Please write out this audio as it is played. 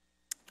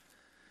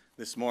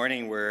This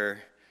morning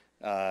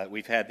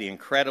we've had the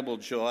incredible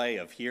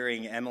joy of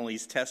hearing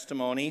Emily's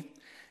testimony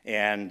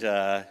and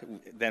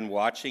then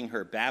watching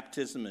her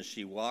baptism as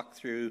she walked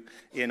through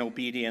in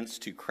obedience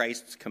to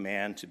Christ's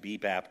command to be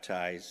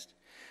baptized.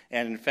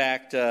 And in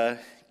fact,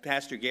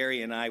 Pastor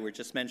Gary and I were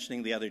just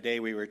mentioning the other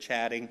day, we were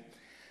chatting,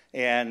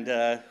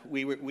 and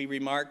we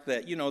remarked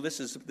that,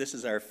 this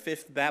is our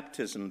fifth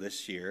baptism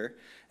this year,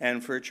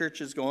 and for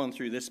churches going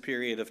through this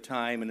period of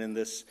time and in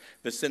this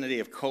vicinity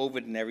of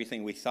COVID and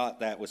everything, we thought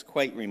that was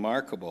quite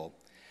remarkable,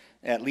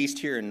 at least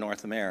here in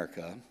North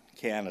America,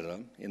 Canada,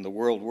 in the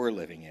world we're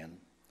living in.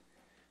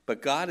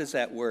 But God is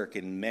at work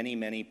in many,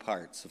 many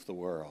parts of the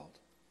world.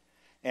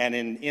 And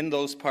in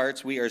those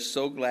parts, we are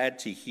so glad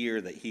to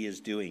hear that He is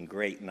doing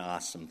great and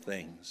awesome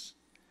things.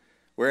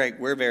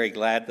 We're very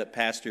glad that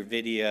Pastor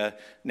Vidya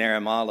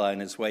Naramala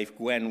and his wife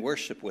Gwen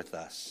worship with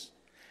us.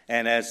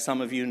 And as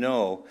some of you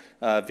know,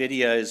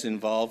 Vidya is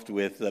involved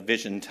with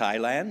Vision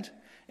Thailand.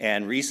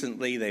 And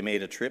recently they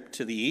made a trip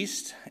to the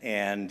east,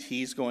 and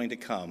he's going to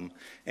come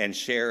and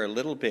share a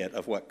little bit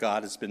of what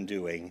God has been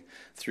doing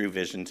through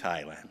Vision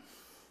Thailand.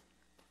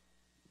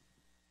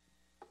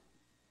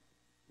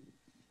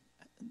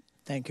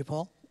 Thank you,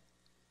 Paul.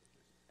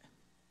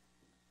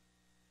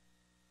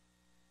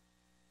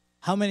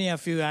 How many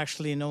of you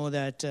actually know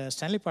that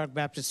Stanley Park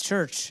Baptist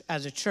Church,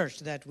 as a church,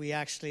 that we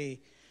actually,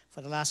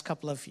 for the last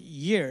couple of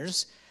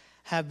years,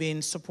 have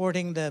been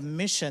supporting the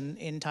mission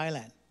in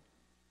Thailand?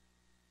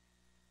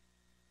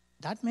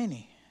 That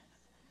many.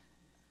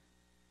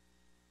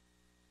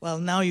 Well,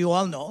 now you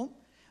all know,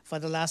 for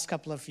the last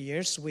couple of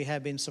years, we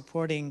have been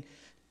supporting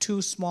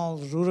two small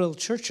rural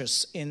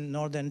churches in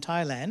northern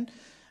Thailand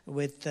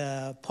with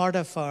part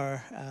of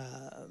our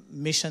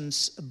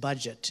missions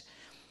budget.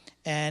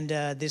 And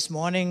this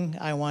morning,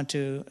 I want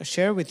to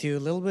share with you a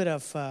little bit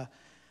of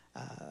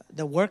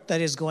the work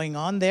that is going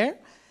on there,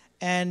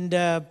 and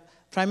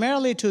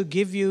primarily to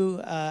give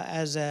you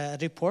as a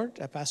report.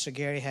 Pastor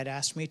Gary had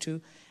asked me to,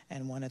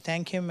 and want to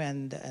thank him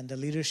and the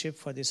leadership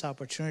for this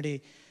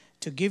opportunity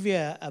to give you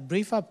a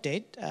brief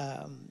update.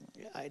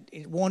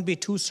 It won't be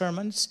two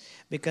sermons,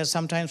 because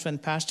sometimes when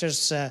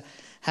pastors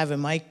have a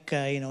mic,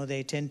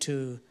 they tend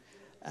to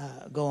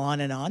go on,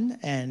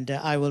 and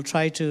I will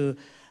try to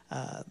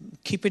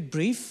keep it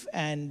brief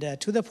and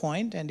to the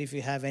point. And if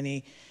you have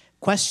any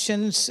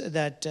questions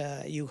that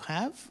you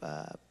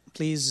have,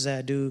 please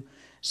do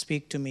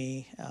speak to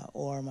me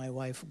or my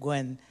wife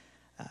Gwen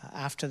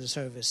after the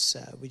service.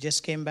 We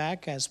just came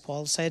back, as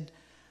Paul said,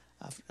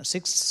 after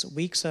 6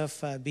 weeks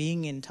of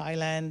being in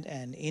Thailand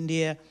and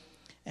India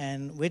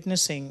and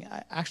witnessing,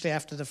 actually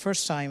after the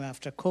first time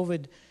after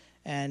COVID,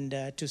 and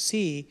to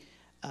see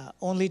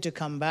only to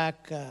come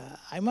back,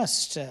 I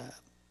must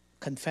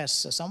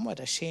confess, somewhat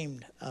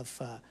ashamed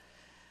of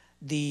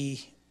the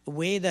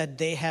way that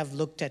they have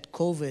looked at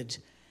COVID.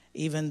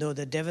 Even though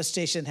the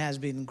devastation has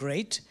been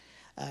great,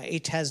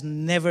 it has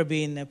never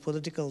been a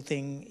political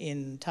thing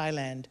in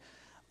Thailand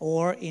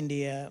or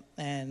India.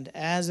 And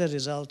as a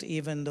result,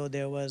 even though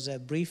there was a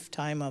brief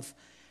time of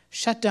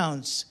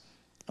shutdowns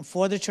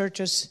for the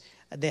churches,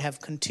 they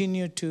have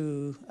continued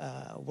to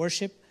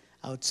worship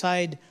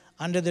outside,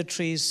 under the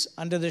trees,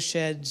 under the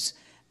sheds,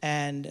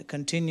 and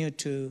continue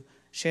to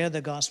share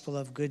the gospel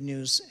of good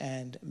news,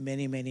 and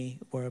many, many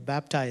were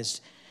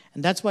baptized.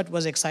 And that's what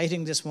was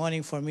exciting this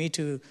morning for me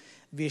to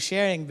be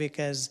sharing,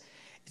 because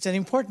it's an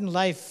important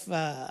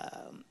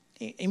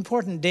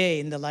day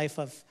in the life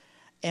of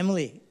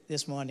Emily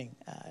this morning,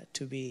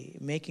 to be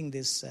making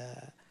this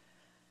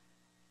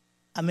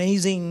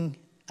amazing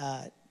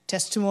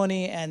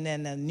testimony and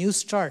then a new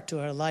start to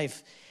her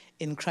life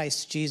in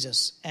Christ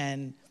Jesus.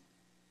 And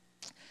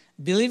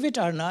believe it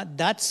or not,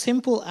 that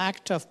simple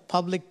act of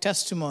public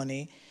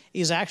testimony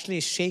is actually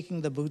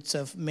shaking the boots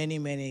of many,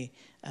 many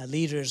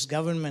leaders,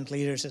 government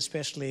leaders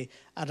especially,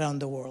 around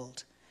the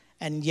world.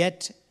 And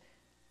yet,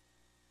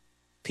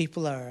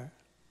 people are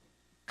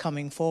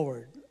coming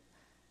forward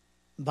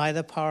by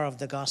the power of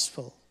the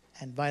gospel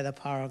and by the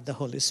power of the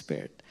Holy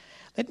Spirit.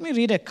 Let me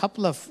read a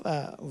couple of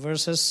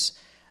verses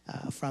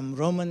from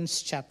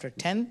Romans chapter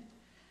 10.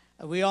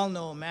 We all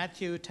know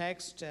Matthew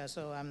text,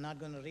 so I'm not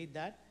going to read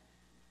that.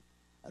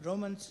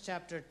 Romans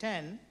chapter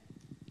 10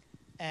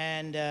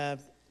 and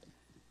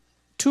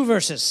 2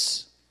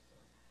 verses,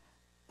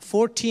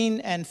 14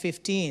 and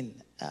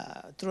 15.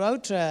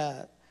 Throughout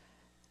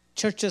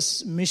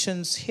church's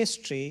missions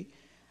history,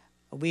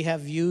 we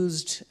have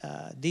used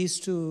these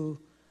two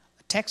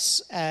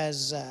texts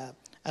as a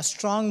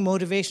strong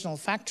motivational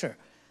factor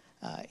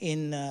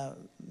in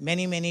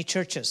many, many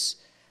churches.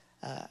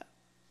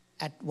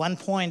 At one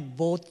point,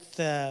 both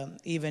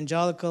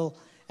evangelical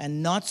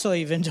and not so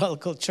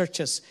evangelical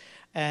churches,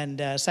 and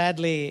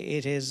sadly,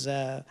 it is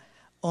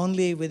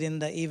only within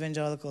the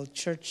evangelical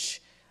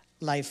church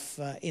life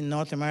in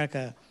North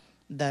America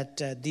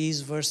that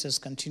these verses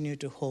continue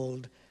to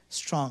hold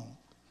strong.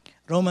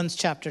 Romans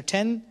chapter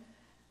 10,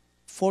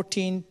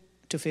 14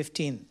 to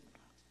 15.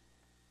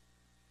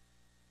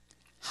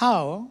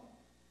 How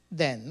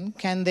then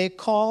can they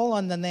call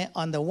on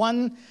the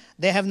one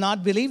they have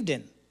not believed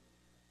in?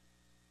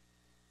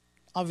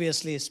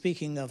 obviously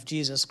speaking of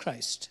Jesus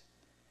Christ.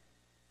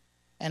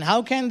 And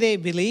how can they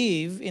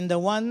believe in the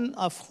one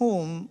of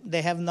whom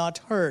they have not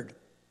heard?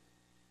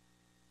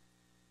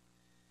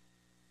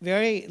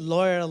 Very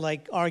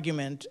lawyer-like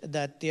argument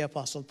that the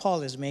Apostle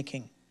Paul is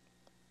making.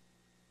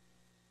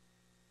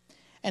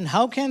 And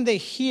how can they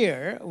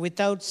hear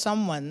without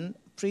someone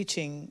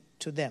preaching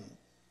to them?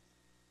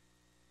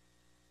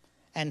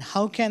 And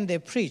how can they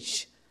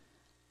preach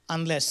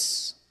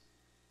unless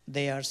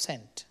they are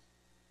sent?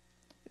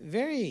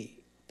 Very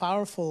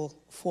powerful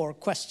 4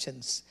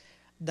 questions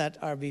that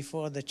are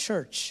before the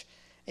church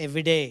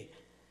every day.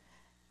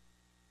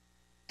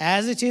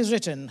 As it is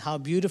written, how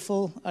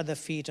beautiful are the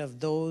feet of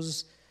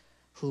those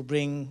who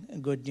bring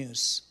good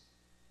news.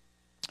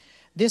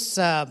 This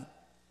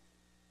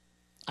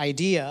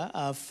idea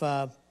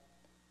of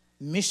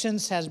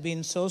missions has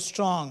been so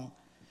strong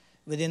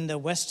within the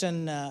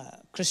Western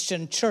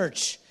Christian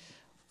church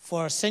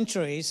for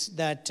centuries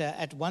that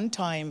at one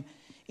time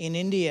in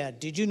India,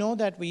 did you know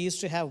that we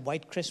used to have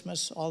White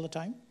Christmas all the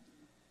time?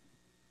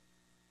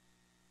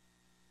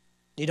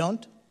 You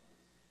don't?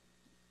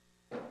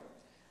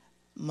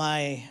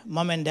 My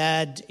mom and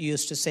dad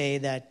used to say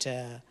that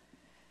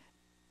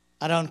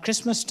around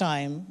Christmas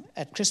time,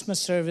 at Christmas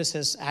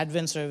services,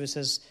 Advent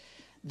services,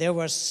 there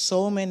were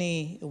so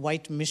many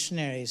white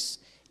missionaries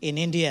in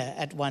India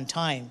at one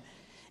time.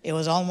 It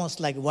was almost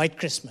like White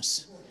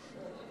Christmas.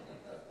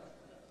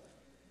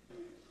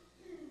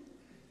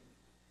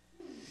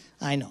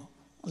 I know,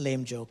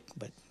 lame joke,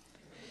 but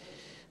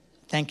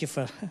thank you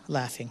for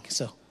laughing.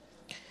 So,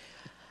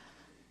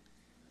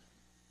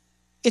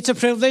 it's a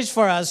privilege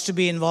for us to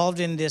be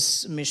involved in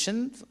this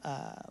mission.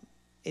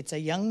 It's a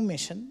young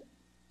mission,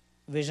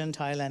 Vision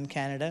Thailand,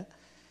 Canada,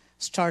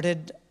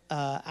 started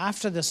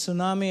after the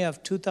tsunami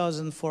of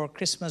 2004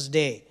 Christmas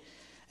Day.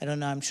 I don't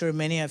know, I'm sure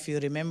many of you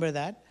remember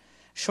that.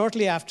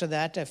 Shortly after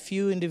that, a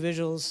few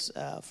individuals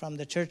from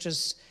the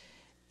churches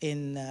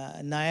in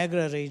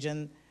Niagara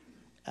region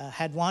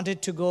had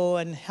wanted to go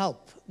and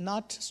help,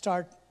 not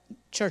start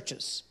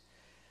churches.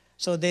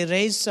 So they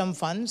raised some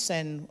funds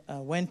and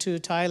went to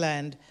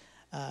Thailand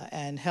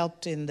and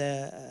helped in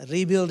the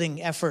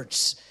rebuilding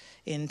efforts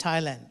in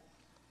Thailand.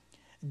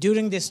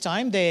 During this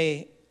time,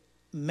 they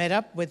met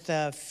up with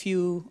a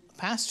few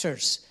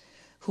pastors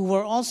who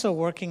were also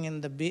working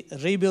in the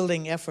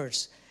rebuilding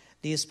efforts.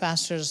 These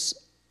pastors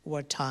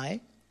were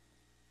Thai.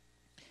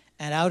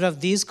 And out of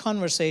these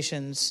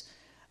conversations,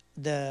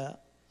 the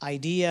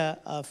idea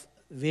of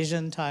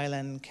Vision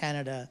Thailand,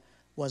 Canada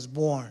was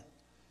born.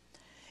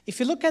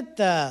 If you look at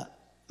the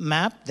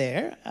map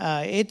there,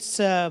 it's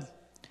a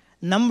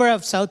number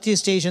of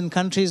Southeast Asian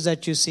countries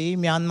that you see,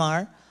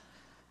 Myanmar,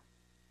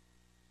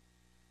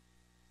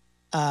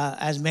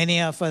 as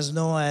many of us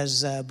know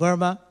as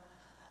Burma,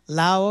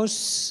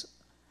 Laos,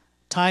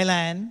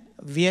 Thailand,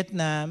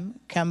 Vietnam,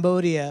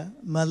 Cambodia,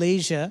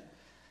 Malaysia,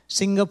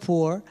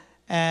 Singapore,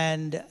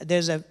 and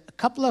there's a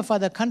couple of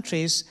other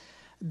countries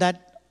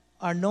that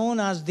are known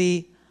as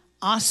the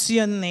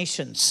ASEAN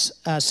nations.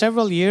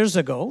 Several years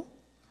ago,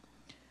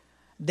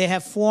 they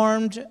have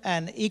formed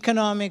an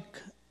economic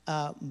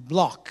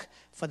bloc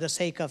for the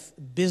sake of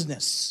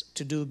business,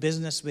 to do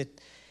business with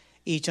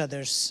each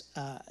other's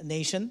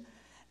nation.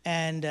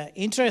 And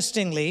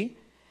interestingly,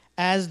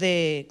 as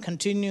they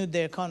continued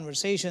their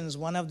conversations,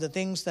 one of the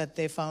things that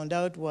they found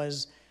out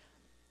was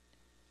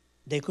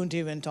they couldn't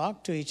even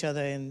talk to each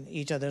other in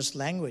each other's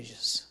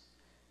languages.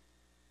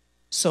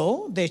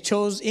 So they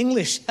chose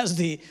English as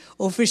the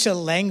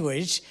official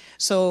language.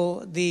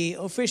 So the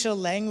official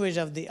language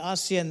of the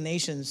ASEAN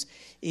nations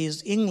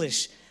is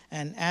English.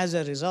 And as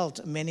a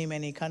result, many,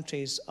 many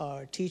countries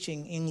are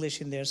teaching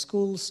English in their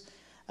schools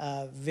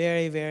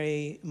very,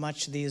 very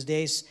much these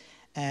days.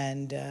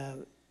 And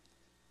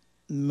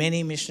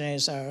many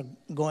missionaries are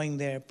going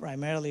there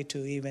primarily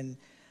to even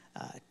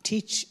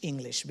teach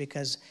English,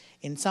 because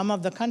in some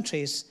of the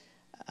countries,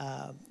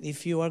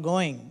 if you are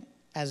going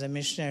as a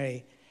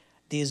missionary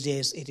these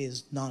days, it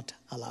is not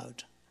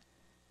allowed.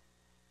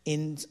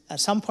 In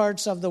some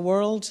parts of the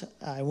world,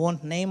 I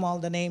won't name all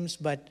the names,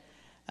 but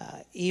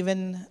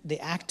even the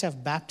act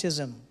of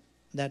baptism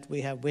that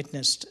we have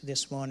witnessed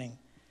this morning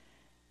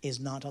is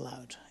not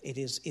allowed. It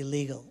is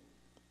illegal.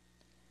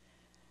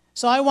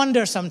 So I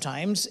wonder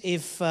sometimes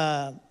if,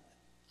 I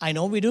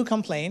know we do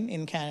complain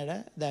in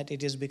Canada that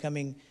it is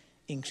becoming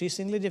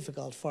increasingly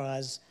difficult for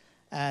us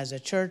as a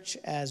church,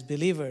 as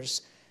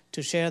believers,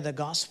 to share the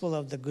gospel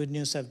of the good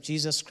news of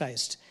Jesus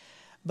Christ.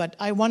 But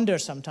I wonder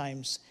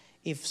sometimes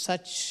if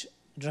such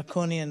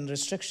draconian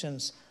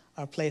restrictions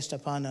are placed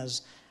upon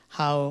us,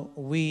 how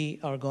we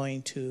are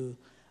going to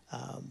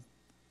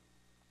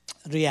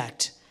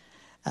react.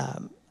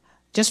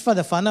 Just for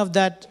the fun of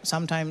that,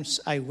 sometimes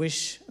I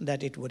wish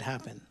that it would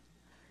happen,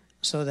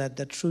 so that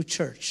the true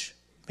church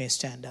may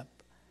stand up.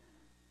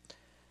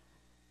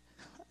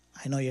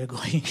 I know you're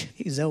going,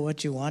 is that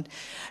what you want?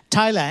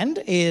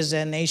 Thailand is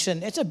a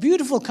nation, it's a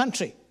beautiful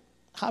country.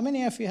 How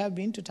many of you have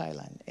been to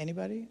Thailand?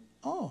 Anybody?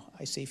 Oh,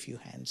 I see a few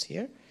hands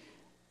here.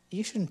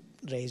 You shouldn't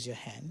raise your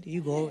hand.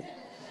 You go.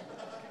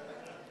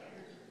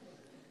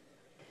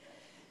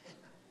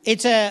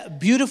 It's a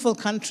beautiful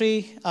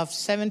country of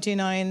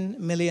 79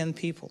 million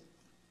people.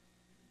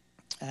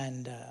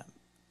 And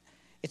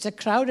it's a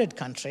crowded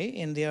country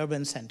in the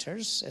urban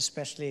centers,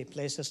 especially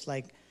places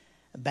like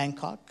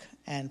Bangkok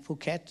and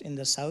Phuket in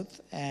the south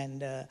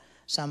and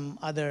some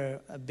other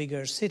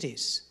bigger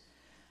cities.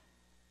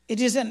 It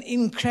is an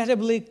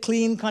incredibly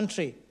clean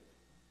country.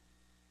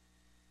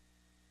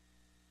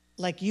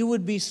 Like you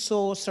would be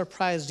so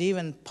surprised,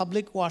 even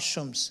public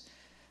washrooms.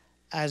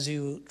 As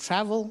you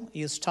travel,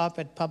 you stop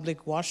at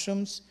public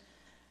washrooms.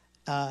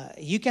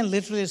 You can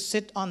literally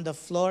sit on the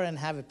floor and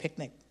have a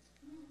picnic.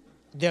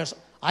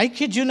 I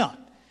kid you not,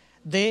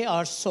 they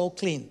are so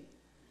clean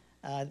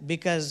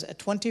because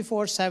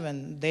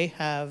 24/7 they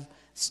have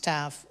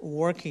staff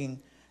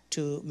working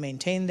to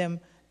maintain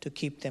them, to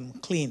keep them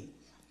clean.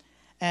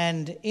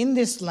 And in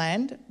this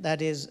land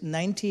that is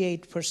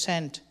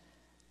 98%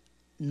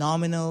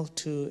 nominal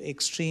to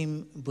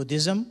extreme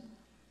Buddhism,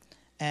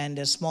 and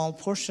a small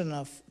portion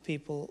of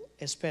people,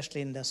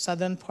 especially in the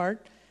southern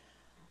part,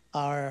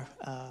 are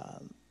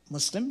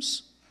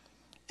Muslims,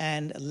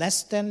 and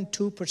less than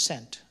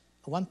 2%,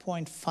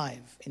 1.5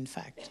 in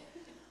fact,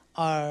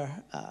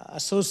 are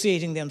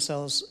associating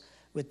themselves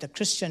with the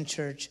Christian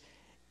church,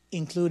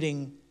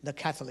 including the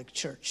Catholic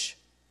Church.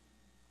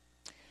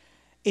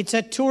 It's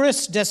a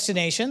tourist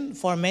destination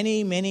for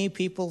many, many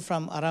people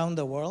from around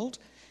the world,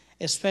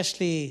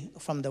 especially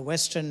from the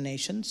Western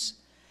nations,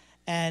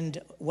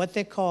 and what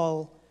they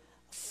call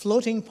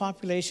floating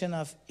population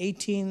of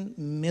 18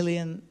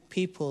 million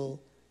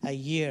people a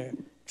year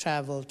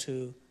travel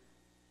to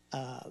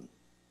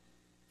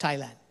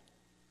Thailand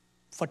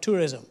for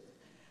tourism.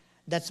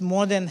 That's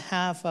more than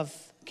half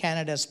of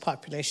Canada's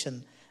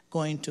population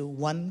going to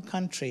one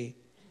country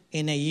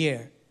in a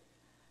year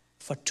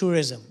for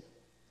tourism.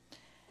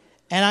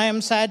 And I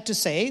am sad to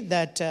say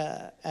that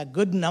a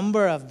good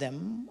number of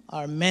them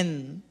are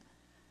men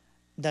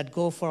that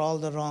go for all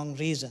the wrong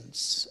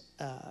reasons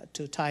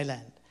to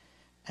Thailand.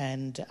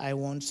 And I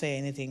won't say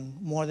anything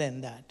more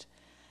than that.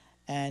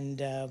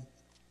 And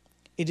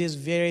it is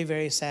very,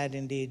 very sad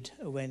indeed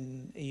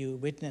when you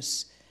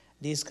witness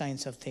these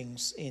kinds of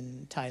things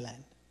in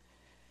Thailand.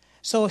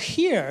 So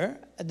here,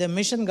 the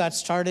mission got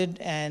started,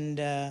 and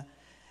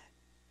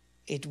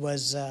it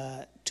was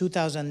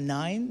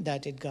 2009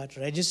 that it got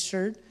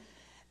registered.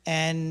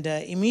 And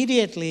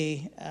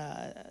immediately,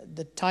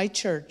 the Thai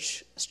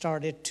church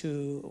started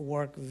to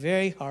work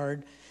very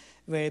hard,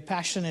 very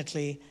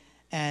passionately,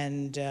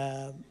 and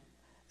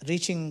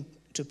reaching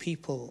to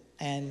people.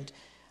 And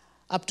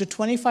up to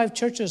 25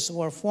 churches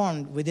were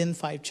formed within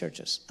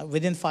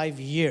 5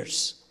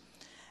 years.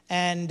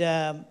 And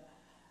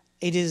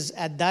it is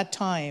at that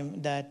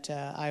time that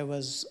I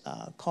was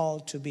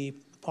called to be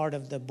part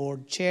of the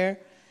board chair,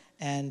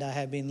 and I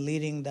have been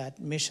leading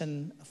that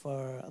mission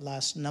for the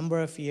last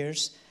number of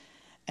years.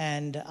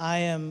 And I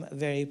am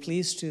very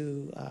pleased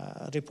to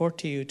report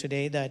to you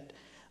today that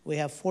we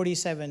have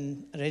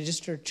 47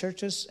 registered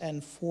churches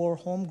and 4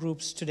 home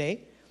groups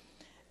today.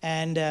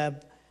 And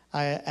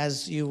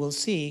as you will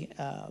see,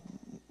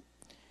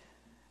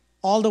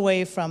 all the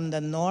way from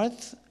the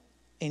north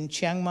in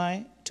Chiang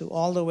Mai to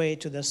all the way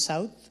to the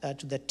south,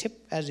 to the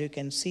tip, as you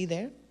can see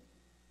there.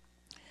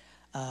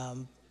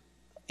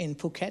 In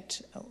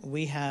Phuket,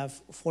 we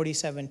have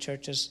 47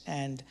 churches,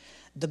 and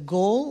the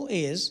goal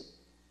is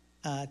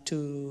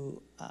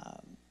to,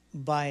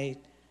 by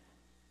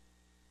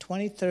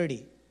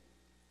 2030,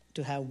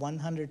 to have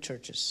 100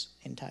 churches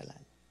in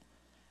Thailand.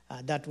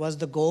 That was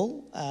the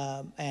goal,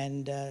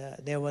 and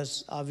there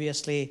was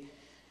obviously,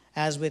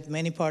 as with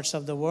many parts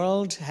of the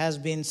world, has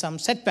been some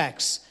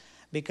setbacks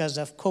because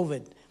of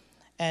COVID.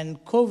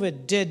 And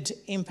COVID did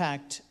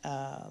impact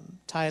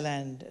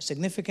Thailand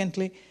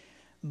significantly,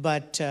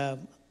 but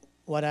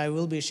what I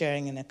will be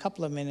sharing in a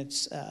couple of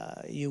minutes,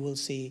 you will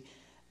see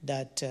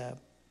that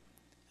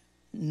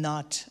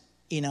not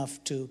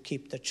enough to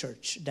keep the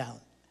church down.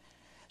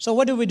 So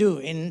what do we do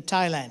in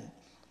Thailand?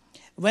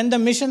 When the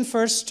mission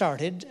first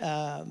started,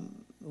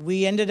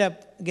 we ended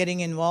up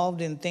getting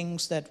involved in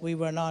things that we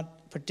were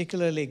not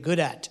particularly good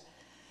at,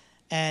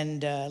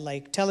 and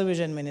like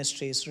television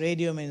ministries,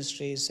 radio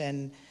ministries,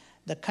 and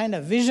the kind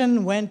of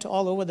vision went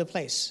all over the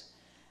place.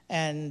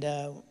 And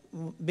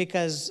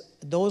because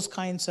those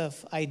kinds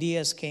of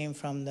ideas came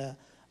from the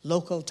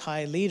local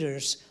Thai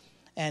leaders,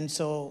 and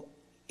so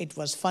it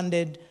was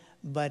funded,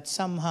 but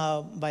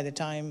somehow by the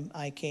time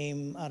I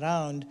came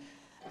around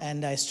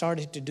and I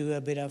started to do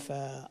a bit of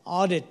an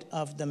audit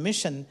of the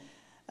mission,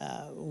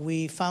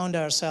 we found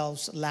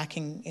ourselves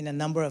lacking in a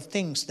number of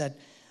things that,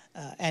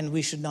 and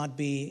we should not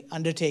be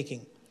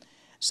undertaking.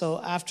 So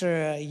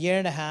after a year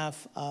and a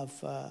half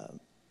of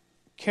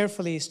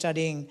carefully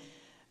studying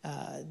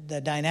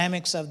the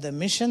dynamics of the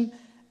mission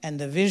and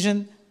the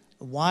vision,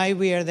 why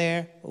we are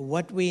there,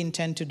 what we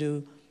intend to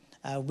do,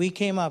 we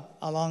came up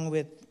along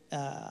with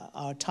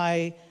our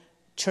Thai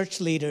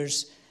church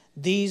leaders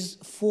these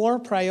 4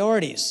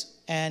 priorities.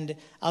 And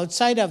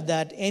outside of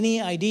that,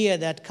 any idea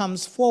that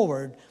comes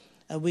forward,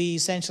 we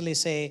essentially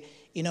say,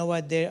 you know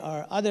what, there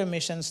are other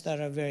missions that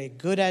are very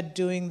good at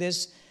doing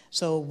this.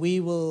 So we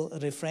will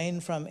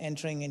refrain from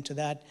entering into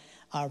that.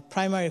 Our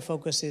primary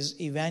focus is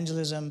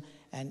evangelism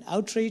and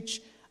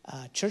outreach,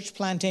 church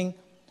planting,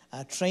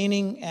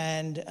 training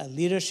and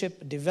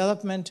leadership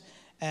development,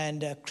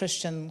 and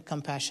Christian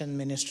compassion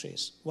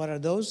ministries. What are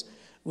those?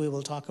 We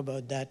will talk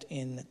about that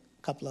in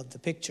a couple of the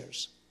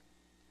pictures.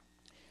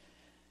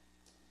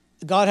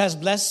 God has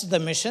blessed the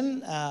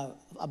mission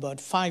about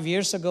 5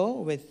 years ago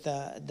with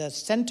the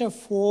center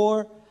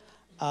 4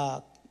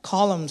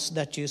 columns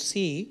that you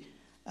see,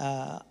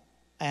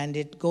 and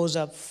it goes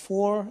up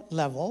 4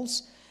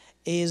 levels,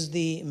 is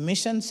the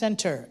mission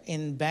center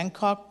in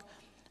Bangkok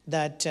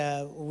that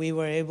we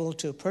were able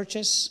to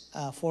purchase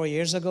 5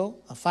 years ago,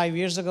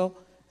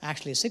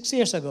 actually 6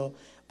 years ago,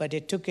 but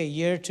it took a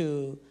year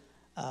to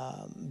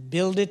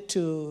build it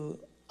to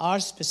our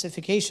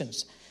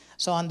specifications.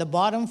 So on the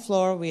bottom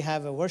floor, we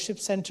have a worship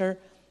center,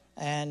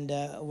 and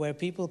where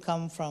people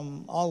come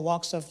from all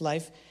walks of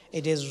life.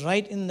 It is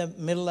right in the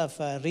middle of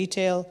a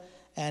retail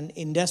and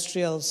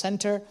industrial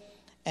center,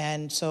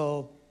 and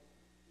so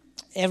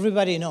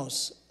everybody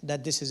knows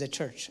that this is a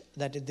church,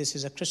 that this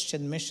is a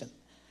Christian mission.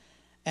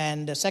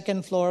 And the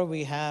second floor,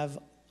 we have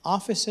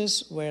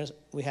offices where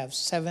we have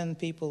 7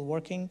 people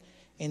working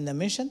in the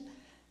mission,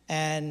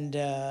 and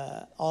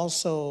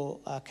also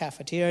a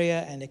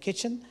cafeteria and a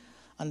kitchen.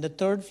 On the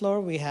third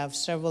floor, we have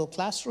several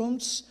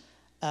classrooms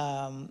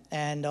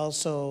and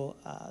also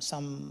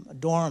some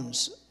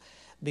dorms,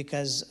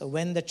 because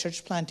when the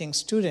church planting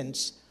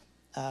students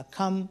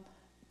come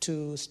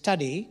to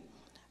study,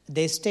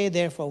 they stay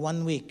there for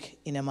 1 week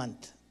in a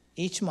month.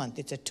 Each month,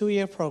 it's a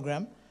 2-year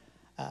program.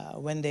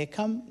 When they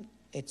come,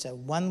 it's a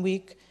 1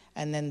 week,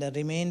 and then the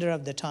remainder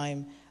of the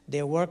time,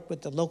 they work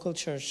with the local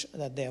church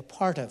that they are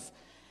part of.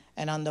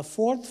 And on the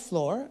 4th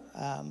floor,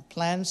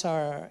 plans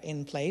are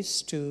in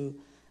place to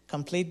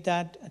complete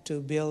that,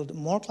 to build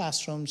more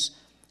classrooms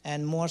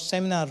and more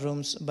seminar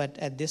rooms. But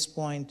at this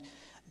point,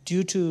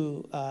 due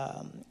to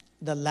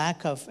the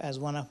lack of, as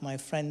one of my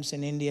friends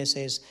in India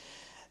says,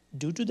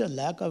 due to the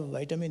lack of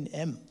vitamin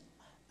M,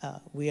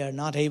 we are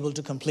not able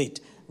to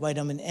complete.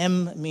 Vitamin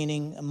M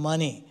meaning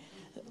money.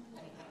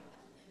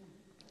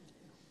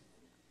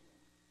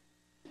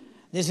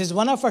 This is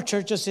one of our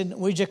churches in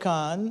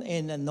Uijakan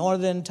in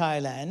northern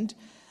Thailand.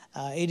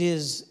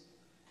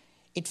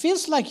 It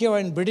feels like you're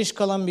in British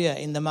Columbia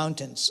in the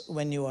mountains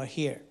when you are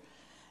here.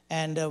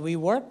 And we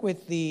work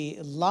with the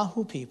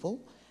Lahu people,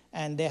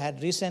 and they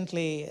had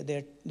recently,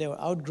 they were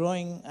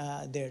outgrowing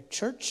their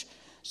church,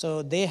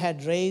 so they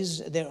had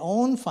raised their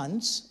own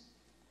funds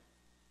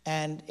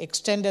and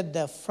extended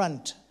the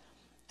front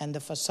and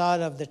the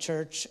facade of the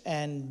church,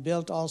 and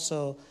built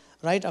also,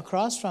 right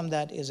across from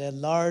that is a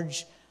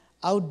large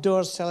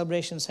outdoor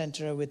celebration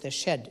center with a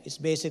shed. It's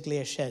basically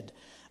a shed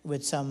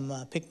with some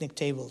picnic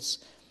tables.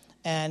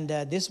 And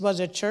this was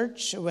a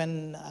church,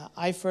 when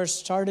I first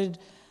started,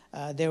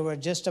 there were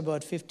just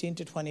about 15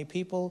 to 20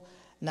 people.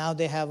 Now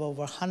they have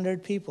over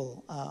 100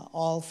 people,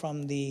 all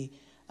from the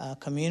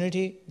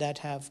community that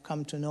have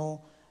come to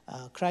know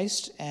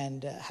Christ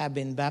and have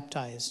been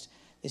baptized.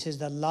 This is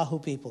the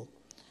Lahu people.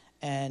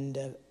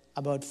 And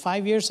about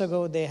 5 years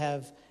ago, they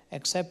have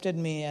accepted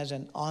me as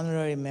an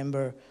honorary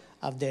member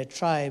of their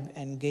tribe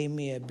and gave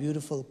me a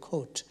beautiful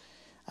coat.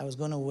 I was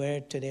going to wear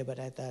it today, but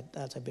I thought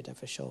that's a bit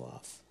of a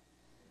show-off.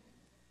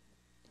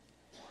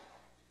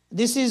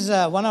 This is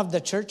one of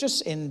the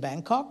churches in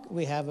Bangkok.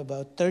 We have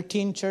about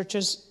 13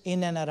 churches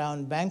in and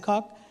around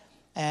Bangkok,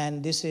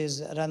 and this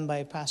is run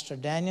by Pastor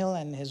Daniel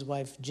and his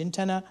wife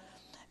Jintana.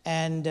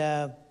 And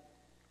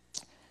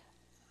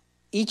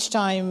each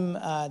time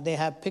they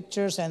have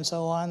pictures and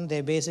so on,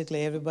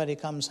 everybody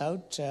comes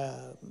out.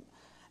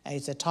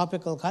 It's a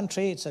tropical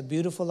country. It's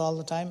beautiful all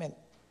the time, and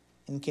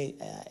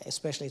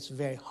especially it's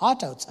very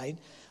hot outside,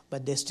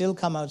 but they still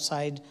come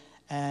outside.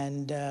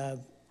 And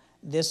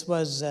this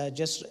was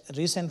just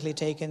recently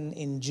taken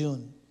in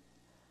June.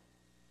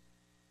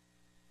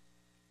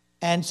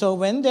 And so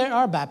when there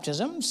are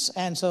baptisms,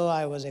 and so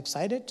I was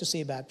excited to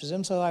see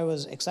baptism. So I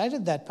was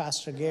excited that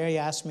Pastor Gary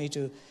asked me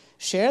to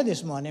share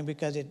this morning,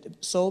 because it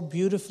so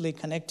beautifully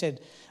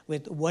connected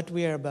with what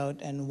we are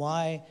about and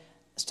why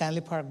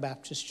Stanley Park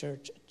Baptist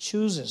Church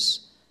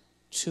chooses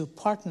to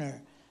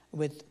partner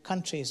with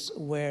countries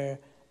where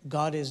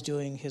God is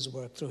doing his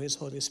work through his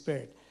Holy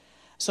Spirit.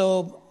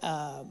 So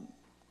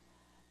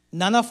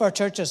none of our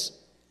churches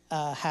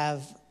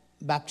have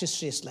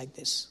baptistries like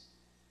this.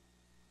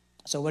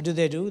 So what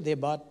do? They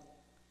bought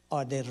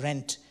or they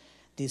rent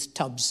these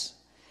tubs.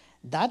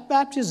 That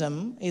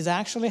baptism is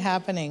actually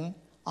happening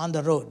on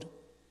the road.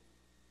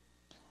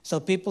 So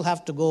people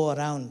have to go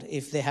around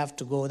if they have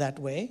to go that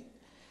way.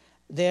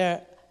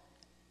 They're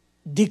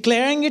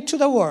declaring it to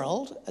the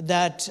world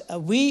that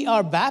we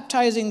are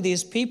baptizing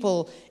these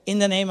people in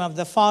the name of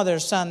the Father,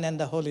 Son, and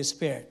the Holy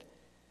Spirit.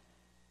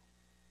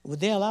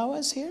 Would they allow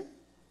us here?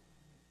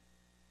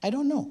 I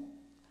don't know.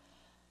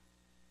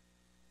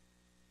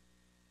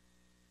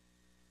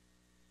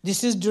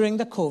 This is during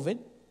the COVID.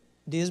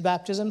 These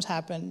baptisms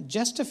happened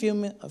just a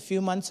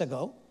few months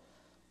ago.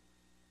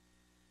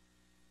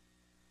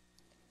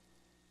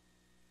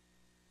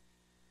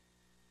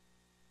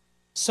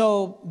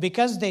 So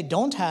because they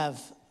don't have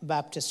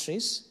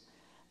baptistries,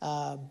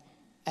 and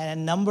a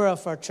number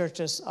of our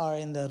churches are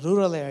in the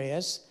rural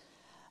areas,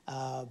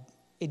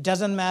 it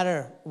doesn't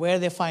matter where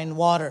they find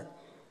water.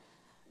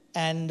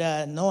 And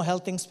no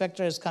health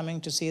inspector is coming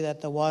to see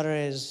that the water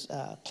is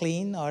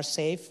clean or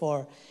safe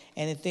or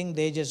anything.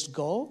 They just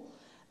go.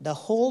 The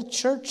whole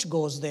church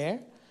goes there,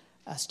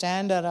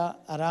 stand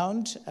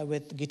around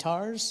with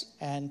guitars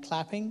and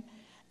clapping,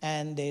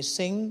 and they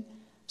sing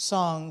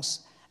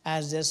songs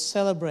as they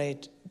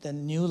celebrate the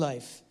new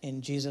life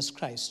in Jesus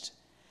Christ.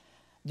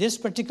 This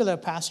particular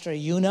pastor,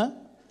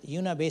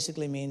 Yuna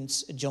basically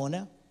means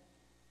Jonah.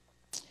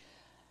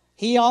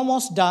 He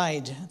almost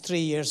died 3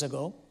 years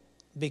ago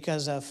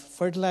because of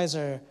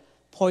fertilizer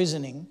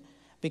poisoning,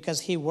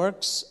 because he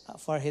works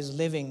for his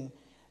living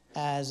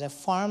as a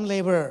farm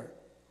laborer.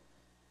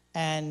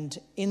 And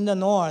in the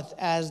north,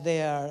 as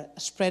they are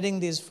spreading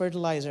these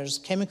fertilizers,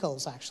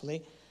 chemicals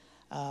actually,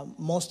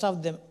 most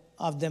of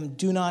them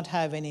do not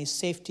have any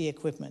safety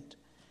equipment.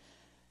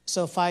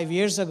 So 5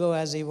 years ago,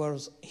 as he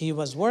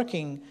was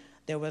working,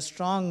 there were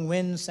strong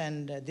winds,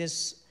 and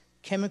this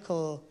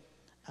chemical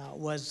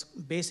was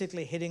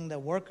basically hitting the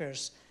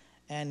workers,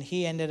 and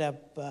he ended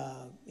up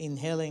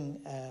inhaling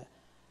a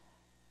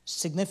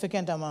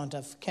significant amount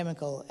of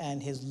chemical,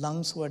 and his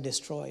lungs were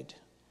destroyed.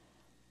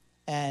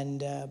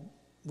 And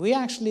we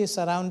actually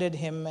surrounded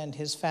him and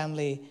his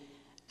family,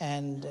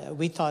 and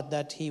we thought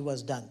that he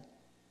was done.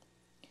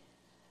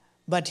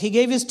 But he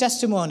gave his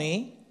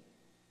testimony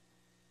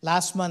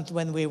last month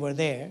when we were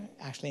there,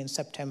 actually in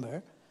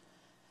September,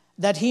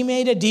 that he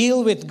made a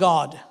deal with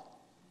God,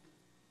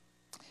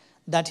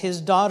 that his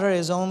daughter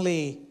is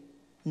only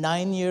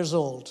 9 years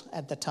old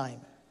at the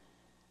time,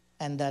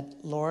 and that,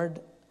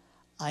 Lord,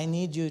 I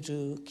need you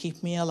to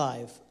keep me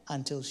alive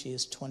until she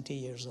is 20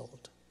 years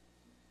old,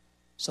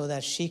 so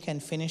that she can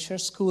finish her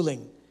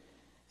schooling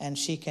and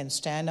she can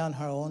stand on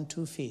her own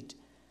 2 feet.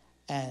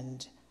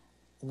 And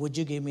would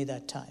you give me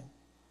that time?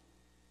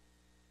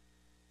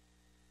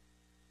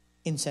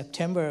 In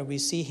September, we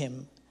see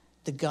him.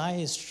 The guy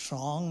is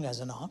strong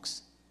as an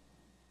ox.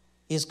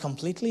 He's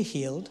completely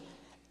healed.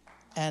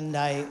 And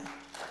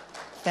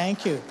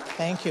thank you.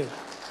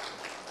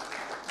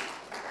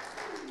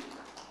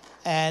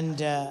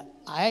 And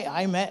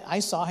I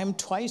saw him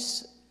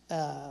twice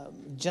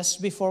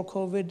just before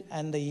COVID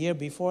and the year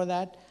before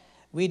that.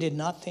 We did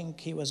not think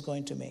he was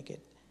going to make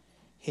it.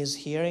 His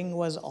hearing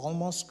was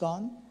almost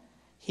gone.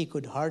 He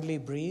could hardly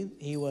breathe.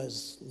 He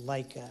was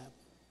like a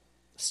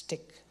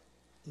stick,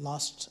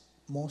 lost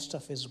most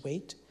of his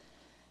weight.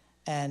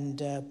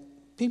 And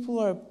people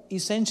were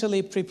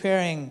essentially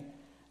preparing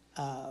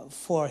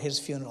for his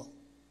funeral.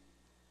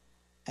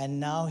 And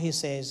now he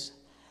says,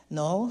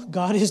 no,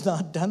 God is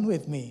not done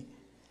with me.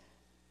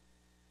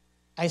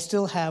 I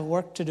still have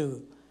work to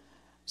do.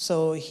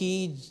 So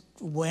he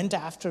went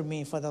after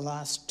me for the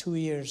last 2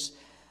 years.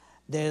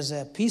 There's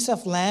a piece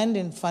of land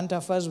in front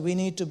of us. We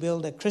need to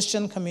build a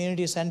Christian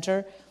community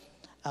center.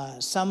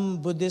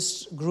 Some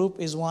Buddhist group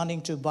is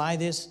wanting to buy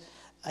this.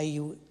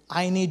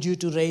 I need you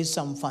to raise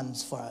some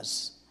funds for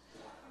us.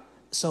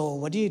 So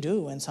what do you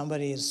do when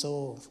somebody is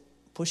so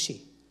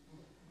pushy?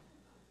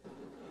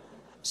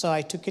 So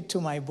I took it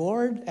to my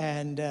board,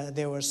 and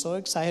they were so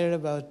excited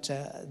about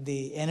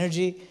the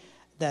energy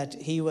that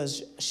he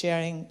was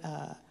sharing.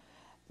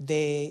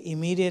 They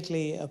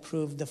immediately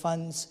approved the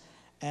funds,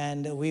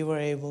 and we were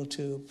able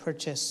to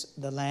purchase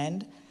the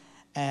land.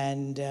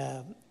 And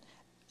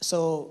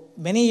so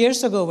many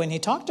years ago, when he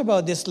talked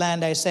about this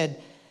land, I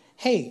said,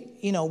 hey,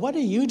 what are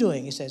you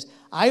doing? He says,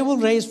 I will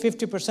raise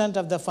 50%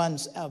 of the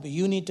funds.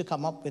 You need to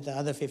come up with the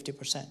other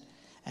 50%.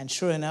 And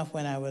sure enough,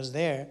 when I was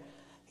there,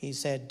 he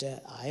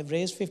said, I've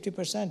raised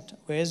 50%.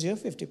 Where's your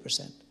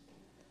 50%?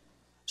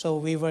 So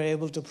we were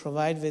able to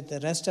provide with the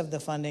rest of the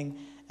funding,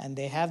 and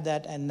they have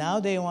that. And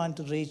now they want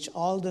to reach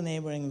all the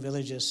neighboring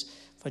villages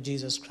for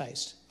Jesus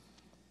Christ.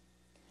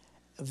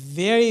 A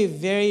very,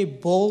 very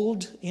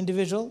bold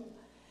individual.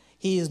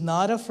 He is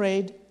not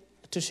afraid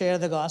to share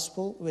the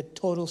gospel with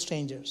total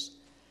strangers.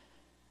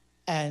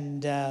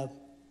 And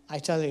I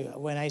tell you,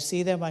 when I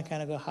see them, I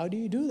kind of go, how do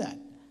you do that?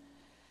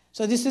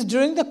 So this is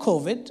during the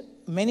COVID.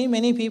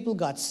 Many people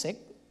got sick,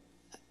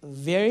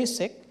 very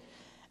sick.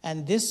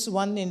 And this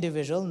one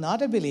individual,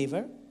 not a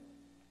believer,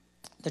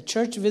 the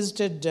church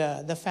visited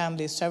the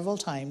family several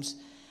times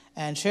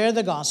and shared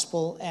the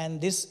gospel.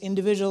 And this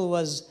individual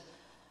was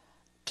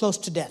close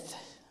to death.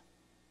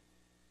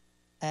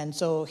 And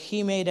so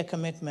he made a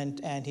commitment,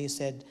 and he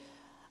said,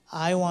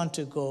 I want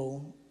to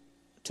go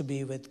to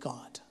be with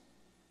God.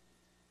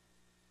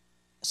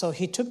 So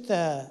he took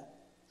the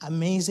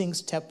amazing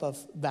step of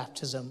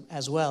baptism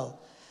as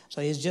well.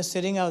 So he's just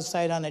sitting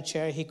outside on a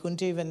chair. He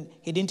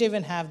didn't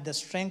even have the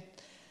strength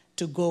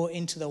to go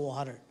into the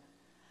water.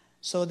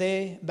 So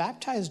they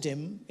baptized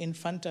him in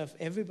front of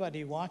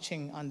everybody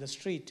watching on the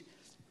street.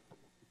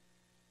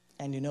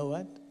 And you know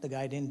what? The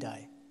guy didn't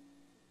die.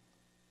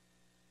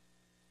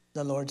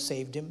 The Lord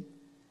saved him.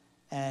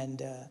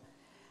 And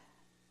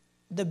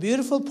the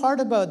beautiful part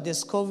about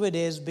this COVID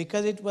is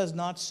because it was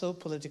not so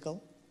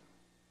political,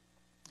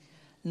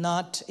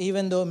 Not,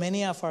 even though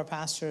many of our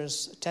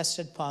pastors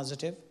tested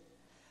positive,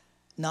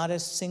 not a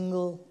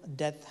single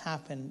death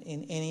happened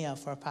in any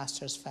of our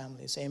pastors'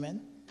 families.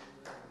 Amen?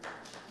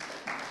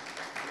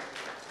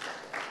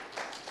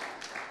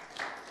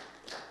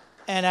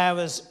 And I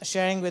was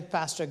sharing with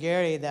Pastor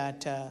Gary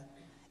that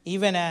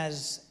even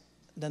as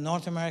the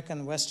North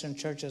American Western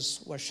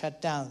churches were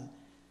shut down,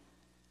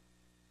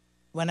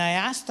 when I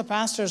asked the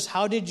pastors,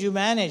 how did you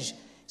manage? He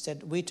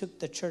said, we took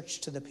the church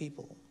to the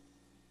people.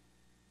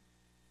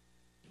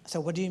 I said,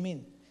 what do you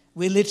mean?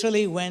 We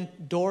literally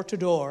went door to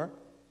door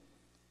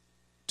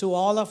to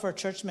all of our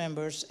church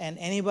members and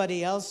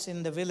anybody else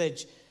in the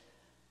village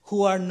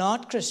who are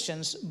not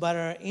Christians but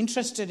are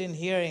interested in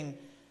hearing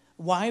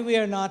why we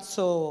are not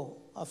so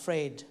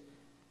afraid.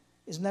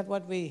 Isn't that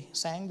what we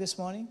sang this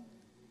morning?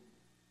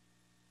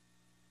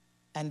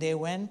 And they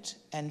went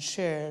and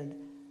shared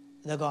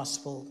the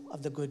gospel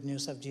of the good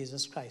news of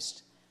Jesus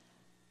Christ.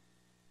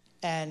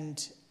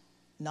 And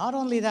not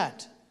only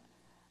that,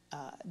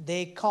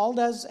 they called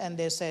us and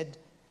they said,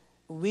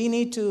 we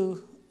need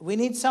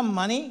some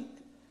money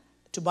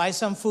to buy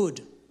some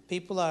food.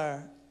 People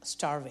are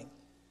starving.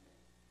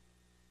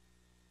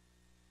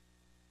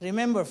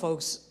 Remember,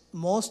 folks,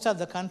 most of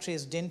the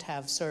countries didn't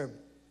have CERB.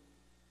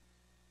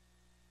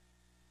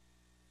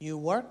 You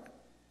work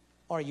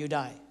or you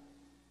die.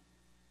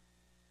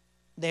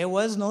 There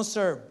was no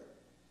CERB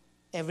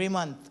every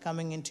month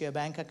coming into your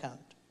bank account.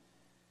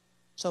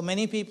 So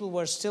many people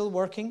were still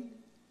working,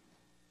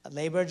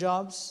 labor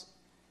jobs,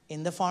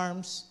 in the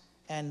farms,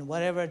 and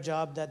whatever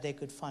job that they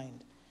could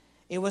find.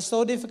 It was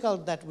so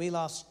difficult that we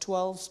lost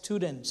 12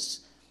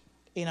 students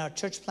in our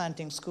church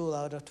planting school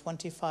out of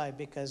 25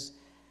 because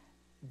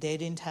they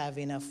didn't have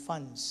enough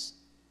funds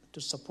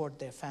to support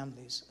their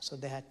families. So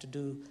they had to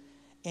do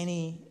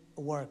any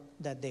work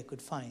that they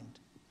could find.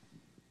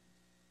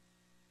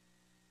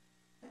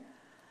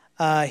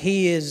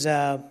 He is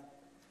our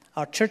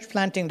church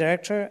planting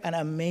director, an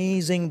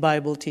amazing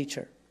Bible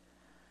teacher.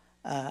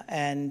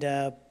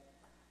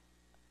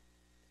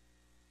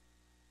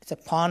 It's a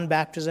pond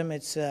baptism.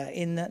 It's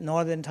in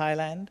northern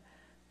Thailand.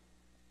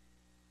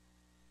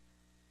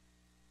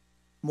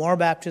 More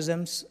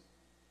baptisms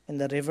in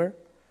the river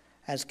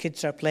as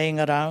kids are playing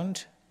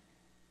around.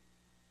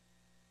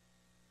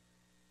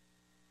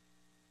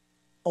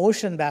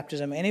 Ocean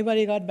baptism.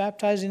 Anybody got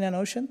baptized in an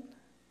ocean?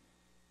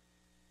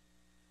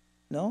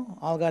 No?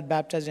 All got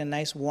baptized in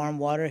nice warm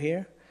water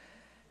here.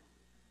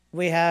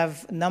 We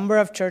have a number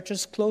of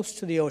churches close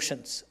to the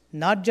oceans,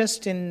 not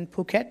just in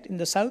Phuket in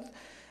the south,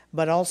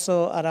 but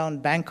also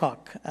around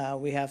Bangkok.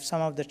 We have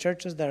some of the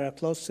churches that are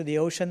close to the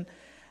ocean.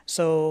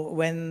 So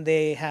when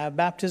they have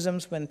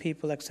baptisms, when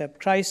people accept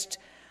Christ,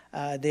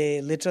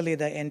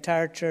 the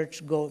entire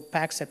church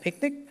packs a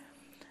picnic,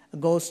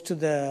 goes to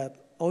the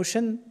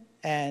ocean,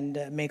 and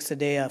makes a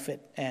day of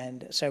it,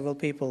 and several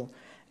people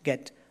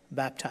get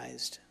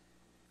baptized.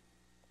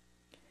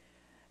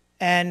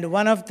 And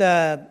one of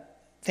the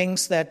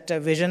things that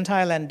Vision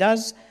Thailand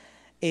does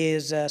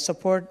is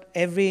support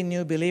every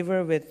new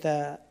believer with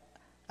a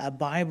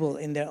Bible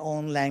in their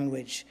own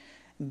language,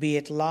 be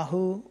it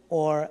Lahu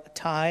or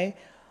Thai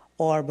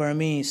or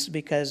Burmese,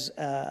 because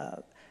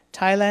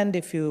Thailand,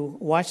 if you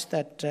watch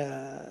that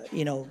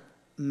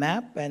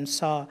map and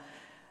saw,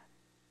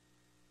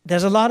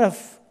 there's a lot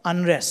of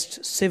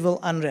unrest, civil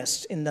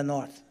unrest in the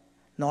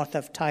north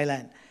of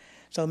Thailand.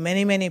 So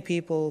many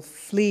people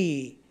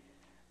flee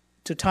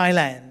to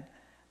Thailand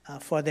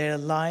for their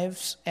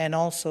lives and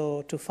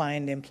also to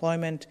find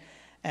employment,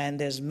 and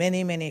there's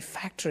many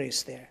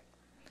factories there.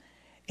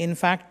 In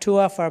fact, 2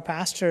 of our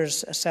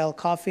pastors sell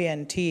coffee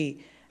and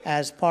tea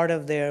as part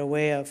of their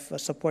way of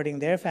supporting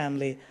their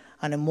family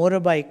on a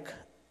motorbike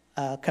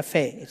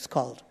cafe, it's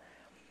called.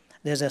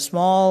 There's a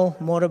small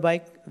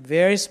motorbike,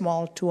 very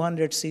small,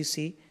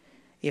 200cc,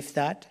 if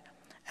that,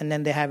 and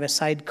then they have a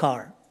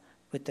sidecar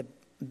with the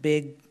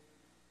big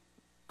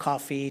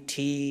coffee,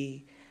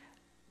 tea,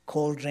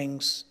 cold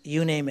drinks,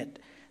 you name it.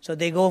 So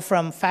they go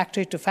from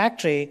factory to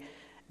factory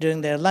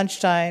during their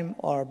lunchtime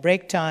or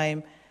break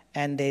time,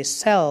 and they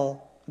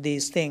sell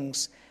these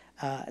things.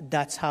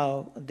 That's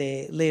how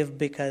they live,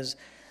 because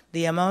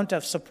the amount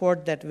of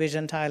support that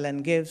Vision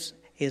Thailand gives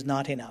is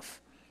not enough.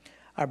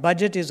 Our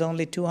budget is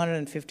only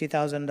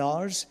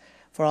 $250,000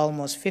 for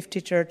almost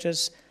 50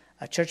 churches,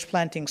 a church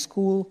planting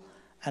school,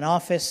 an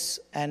office,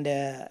 and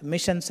a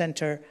mission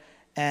center,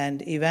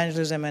 and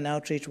evangelism and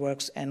outreach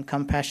works, and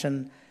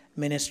compassion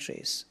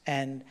ministries.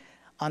 And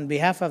on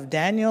behalf of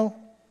Daniel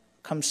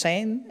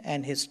Kamsain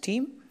and his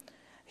team,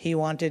 he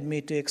wanted me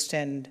to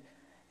extend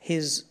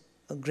his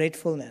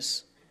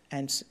gratefulness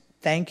and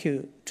thank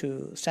you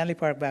to Stanley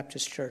Park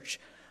Baptist Church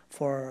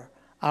for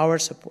our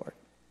support.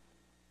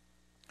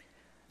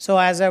 So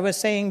as I was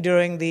saying,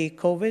 during the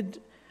COVID,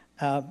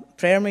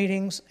 prayer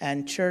meetings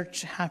and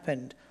church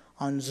happened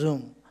on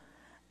Zoom.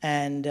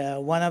 And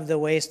one of the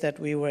ways that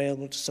we were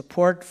able to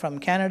support from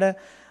Canada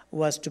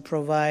was to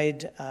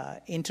provide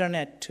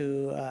internet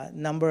to a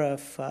number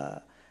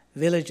of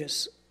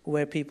villages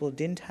where people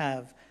didn't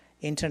have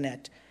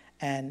internet.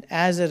 And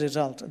as a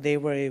result, they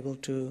were able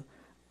to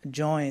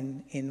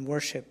join in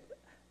worship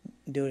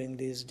during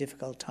these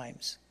difficult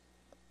times.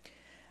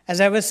 As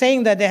I was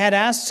saying, that they had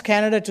asked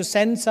Canada to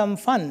send some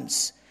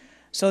funds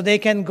so they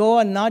can go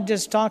and not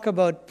just talk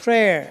about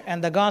prayer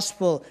and the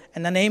gospel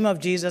and the name of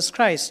Jesus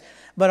Christ,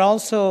 but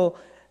also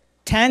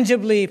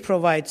tangibly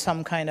provide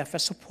some kind of a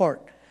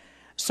support.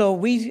 So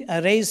we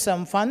raised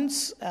some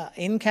funds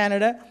in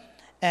Canada,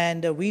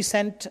 and we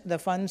sent the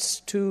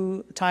funds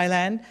to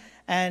Thailand,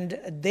 and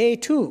they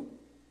too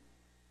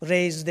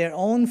raised their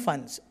own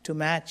funds to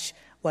match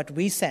what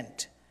we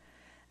sent.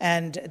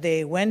 And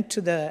they went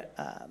to the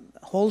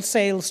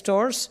wholesale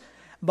stores,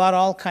 bought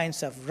all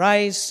kinds of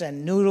rice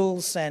and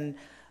noodles and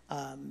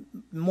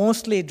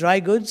mostly dry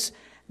goods.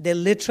 They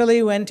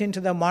literally went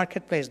into the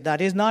marketplace.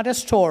 That is not a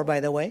store, by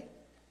the way.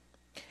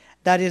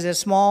 That is a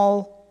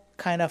small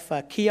kind of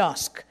a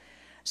kiosk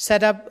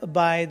set up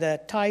by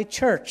the Thai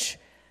church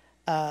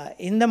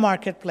in the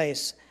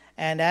marketplace.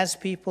 And as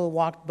people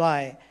walked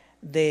by,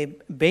 they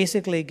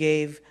basically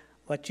gave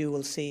what you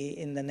will see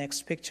in the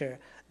next picture.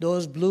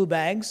 Those blue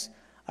bags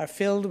are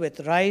filled with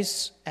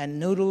rice and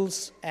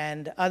noodles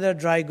and other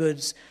dry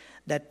goods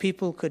that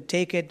people could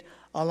take it,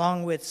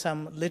 along with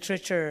some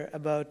literature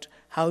about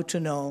how to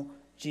know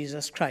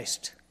Jesus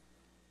Christ.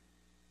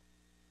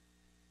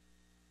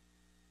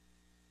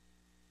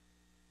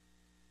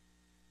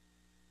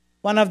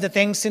 One of the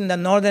things in the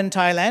northern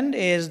Thailand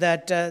is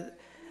that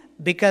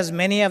because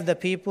many of the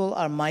people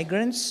are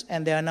migrants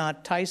and they are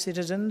not Thai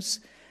citizens,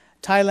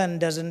 Thailand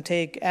doesn't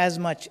take as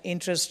much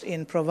interest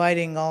in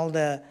providing all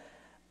the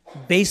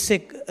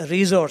basic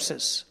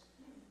resources.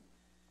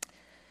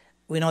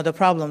 We know the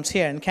problems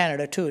here in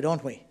Canada too,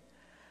 don't we?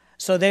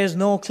 So there's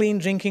no clean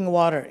drinking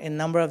water in a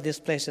number of these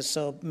places.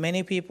 So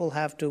many people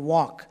have to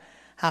walk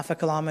half a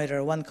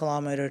kilometer, 1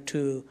 kilometer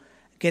to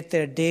get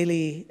their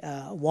daily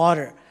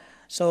water.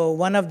 So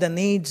one of the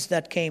needs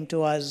that came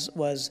to us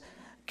was,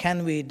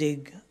 can we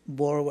dig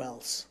bore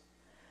wells?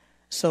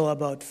 So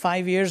about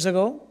 5 years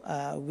ago,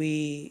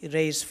 we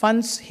raised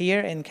funds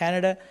here in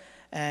Canada,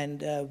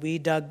 and we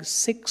dug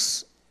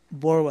 6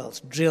 bore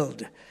wells,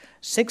 drilled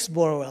 6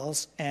 bore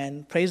wells,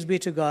 and praise be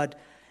to God,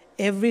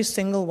 every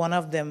single one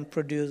of them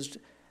produced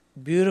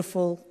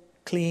beautiful,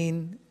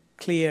 clean,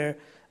 clear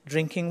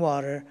drinking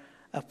water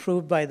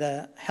approved by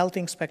the health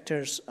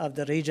inspectors of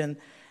the region.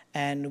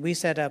 And we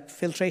set up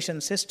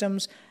filtration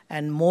systems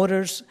and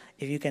motors,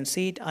 if you can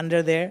see it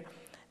under there.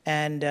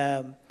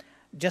 And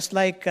just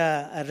like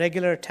a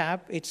regular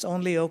tap, it's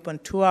only open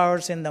 2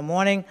 hours in the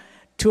morning,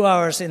 2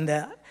 hours in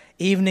the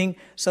evening.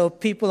 So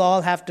people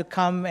all have to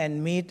come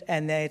and meet,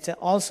 and it's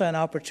also an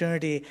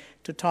opportunity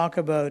to talk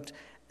about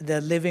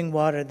the living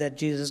water that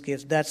Jesus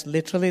gives. That's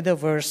literally the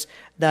verse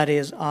that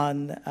is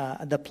on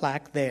the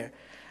plaque there,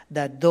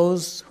 that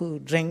those who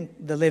drink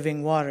the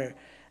living water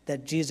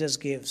that Jesus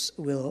gives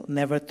will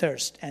never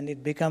thirst. And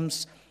it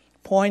becomes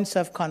points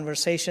of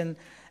conversation.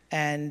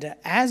 And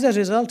as a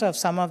result of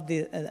some of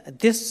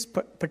this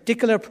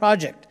particular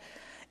project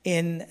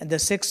in the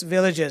 6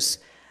 villages,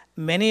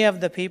 many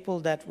of the people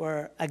that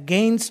were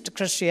against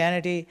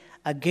Christianity,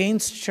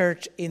 against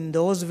church in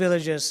those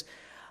villages,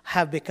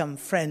 have become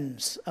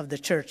friends of the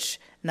church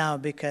now,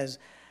 because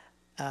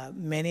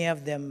many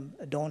of them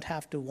don't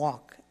have to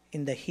walk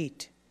in the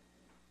heat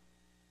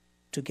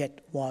to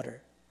get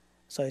water.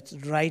 So it's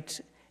right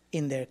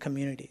in their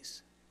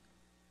communities.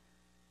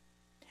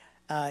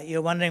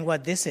 You're wondering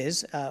what this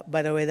is.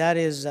 By the way, that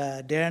is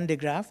Darren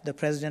DeGraff, the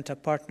president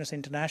of Partners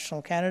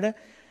International Canada,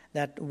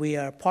 that we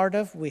are part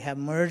of. We have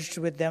merged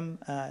with them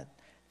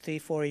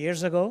 3-4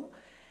 years ago.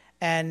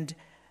 And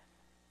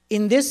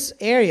in this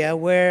area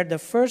where the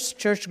first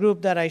church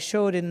group that I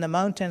showed in the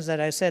mountains that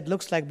I said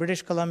looks like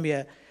British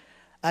Columbia,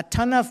 a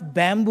ton of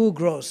bamboo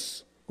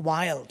grows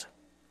wild.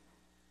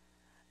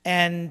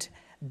 And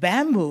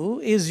bamboo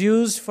is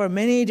used for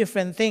many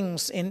different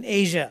things in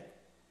Asia.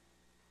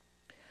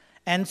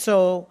 And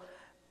so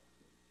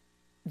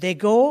they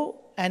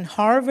go and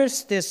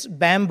harvest this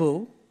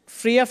bamboo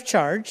free of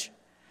charge,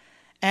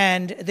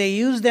 and they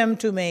use them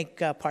to make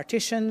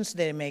partitions,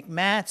 they make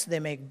mats, they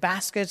make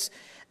baskets,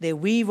 they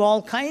weave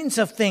all kinds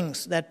of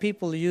things that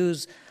people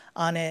use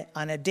on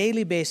a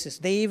daily basis.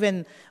 They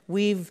even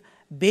weave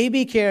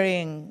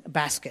baby-carrying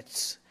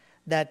baskets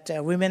that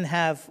women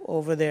have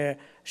over their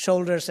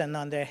shoulders and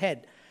on their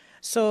head.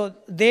 So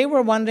they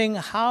were wondering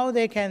how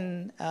they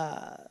can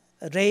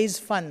raise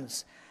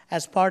funds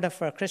as part of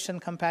our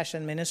Christian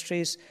Compassion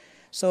Ministries.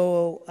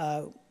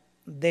 So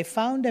they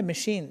found a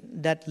machine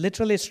that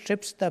literally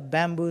strips the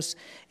bamboos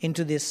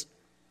into these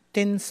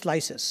thin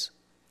slices.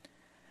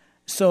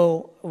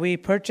 So we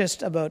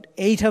purchased about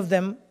 8 of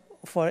them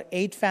for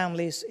 8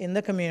 families in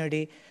the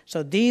community.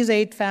 So these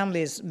 8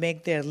 families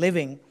make their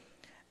living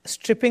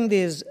stripping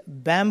these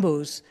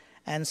bamboos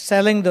and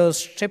selling those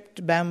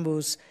stripped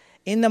bamboos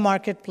in the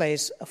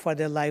marketplace for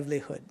their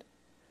livelihood.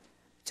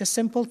 It's a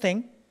simple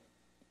thing.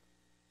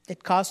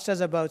 It cost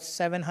us about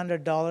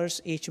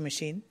 $700 each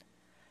machine,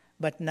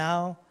 but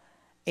now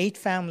 8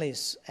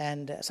 families,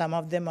 and some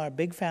of them are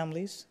big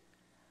families,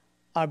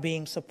 are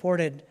being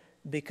supported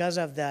because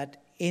of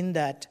that in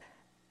that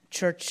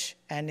church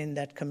and in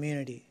that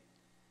community.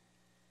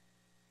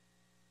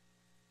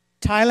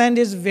 Thailand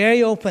is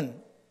very open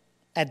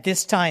at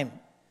this time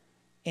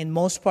in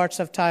most parts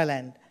of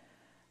Thailand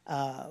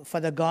for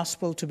the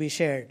gospel to be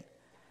shared.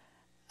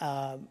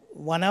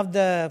 One of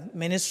the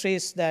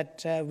ministries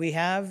that we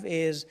have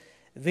is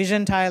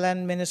Vision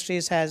Thailand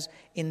Ministries has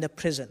in the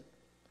prison.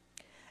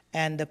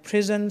 And the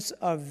prisons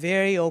are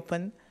very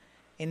open.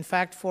 In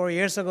fact, 4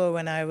 years ago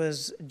when I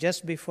was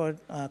just before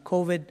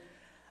COVID,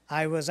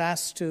 I was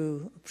asked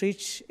to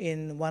preach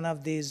in one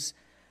of these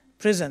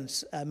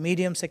prisons,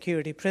 medium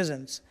security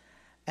prisons.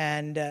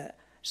 And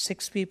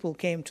 6 people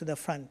came to the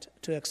front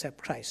to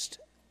accept Christ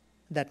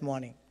that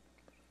morning.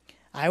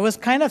 I was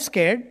kind of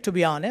scared, to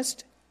be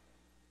honest.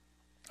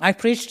 I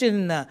preached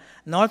in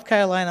North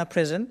Carolina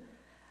prison.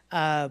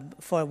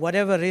 For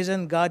whatever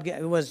reason,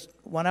 it was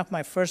one of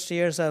my first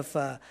years of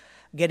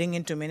getting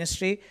into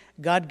ministry.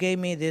 God gave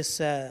me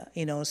this,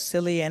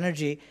 silly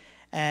energy.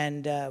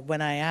 And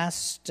when I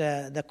asked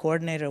the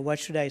coordinator, what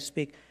should I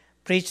speak?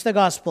 Preach the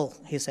gospel,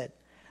 he said.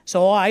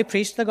 So I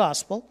preached the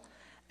gospel,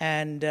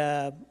 and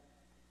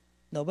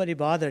nobody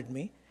bothered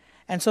me.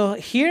 And so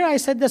here I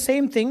said the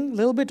same thing, a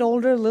little bit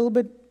older, a little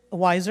bit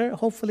wiser,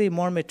 hopefully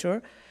more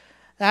mature.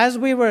 As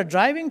we were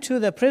driving to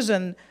the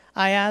prison,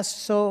 I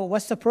asked, so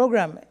what's the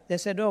program? They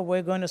said,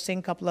 we're going to sing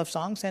a couple of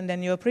songs and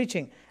then you're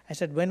preaching. I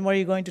said, when were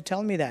you going to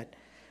tell me that?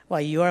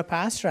 Well, you're a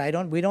pastor.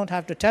 We don't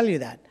have to tell you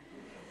that.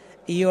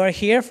 You are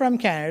here from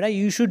Canada.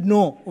 You should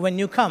know when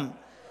you come.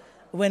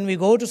 When we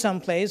go to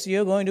some place,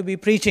 you're going to be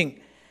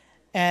preaching.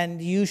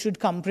 And you should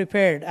come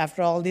prepared.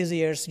 After all these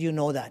years, you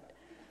know that.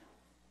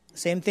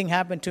 Same thing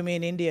happened to me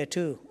in India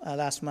too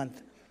last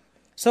month.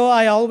 So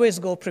I always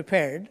go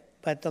prepared,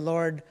 but the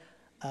Lord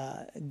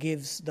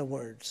gives the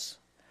words.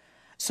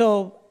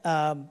 So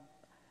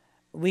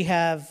we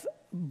have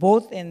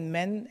both in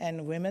men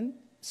and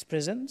women's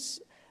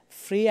prisons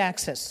free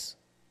access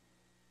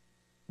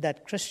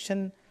that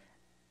Christian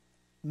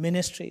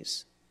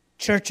ministries,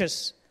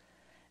 churches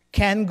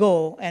can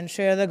go and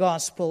share the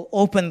gospel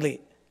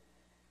openly.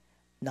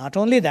 Not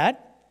only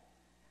that,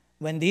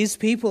 when these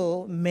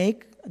people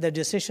make the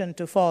decision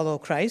to follow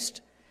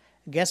Christ,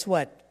 guess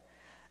what?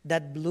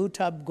 That blue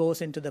tub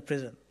goes into the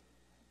prison.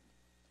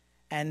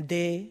 And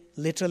they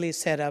literally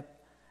set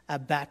up a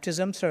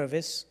baptism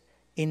service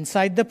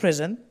inside the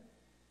prison.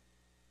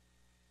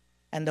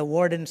 And the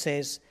warden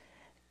says,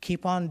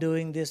 keep on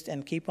doing this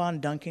and keep on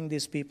dunking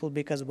these people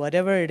because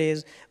whatever it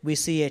is, we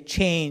see a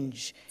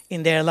change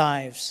in their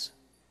lives.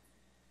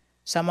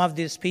 Some of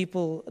these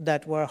people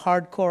that were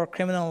hardcore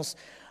criminals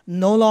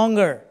no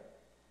longer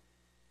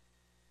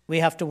we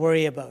have to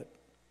worry about.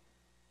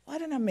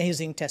 What an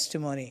amazing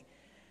testimony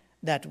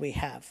that we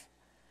have.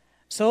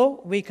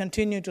 So we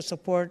continue to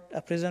support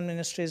prison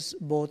ministries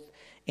both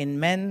in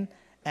men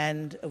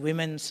and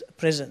women's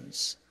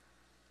prisons.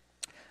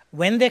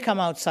 When they come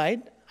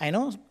outside, I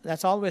know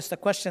that's always the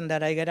question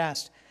that I get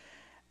asked.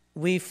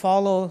 We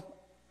follow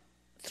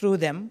through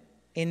them.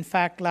 In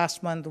fact,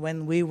 last month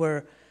when we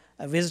were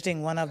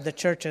visiting one of the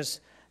churches,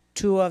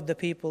 2 of the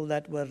people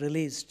that were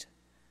released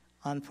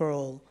on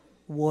parole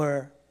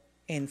were,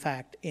 in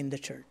fact, in the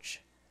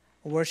church,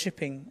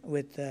 worshiping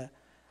with the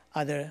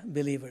other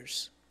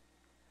believers.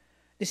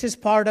 This is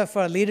part of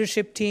our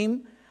leadership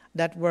team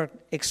that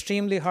worked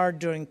extremely hard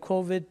during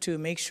COVID to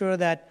make sure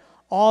that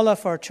all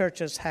of our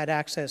churches had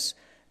access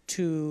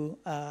to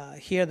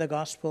hear the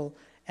gospel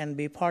and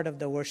be part of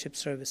the worship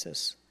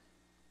services.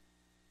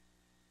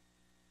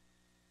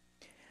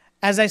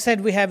 As I said,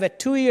 we have a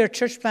 2-year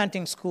church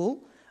planting school,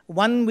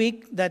 1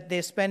 week that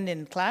they spend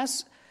in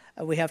class.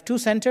 We have 2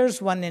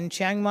 centers, one in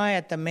Chiang Mai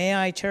at the Mae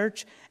Ai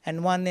Church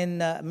and one in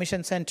the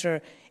Mission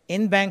Center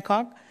in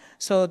Bangkok.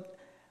 So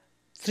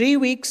 3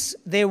 weeks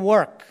they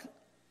work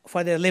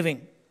for their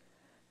living.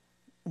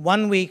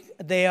 1 week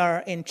they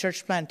are in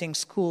church planting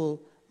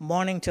school,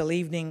 morning till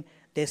evening.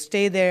 They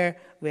stay there.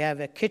 We have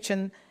a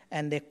kitchen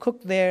and they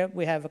cook there.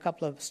 We have a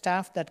couple of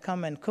staff that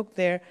come and cook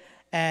there,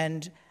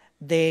 and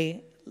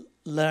they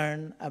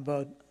learn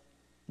about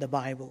the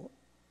Bible.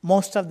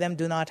 Most of them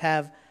do not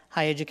have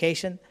high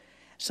education.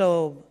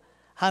 So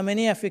how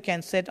many of you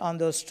can sit on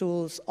those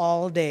stools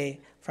all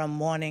day from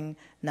morning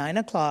 9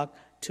 o'clock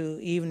to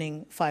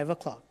evening 5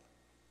 o'clock?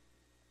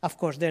 Of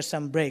course, there's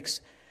some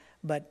breaks,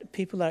 but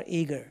people are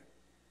eager.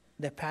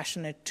 They're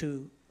passionate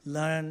to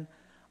learn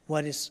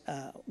what is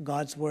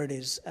God's Word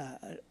is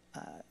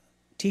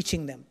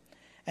teaching them.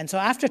 And so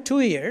after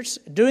 2 years,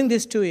 during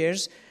these 2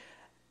 years,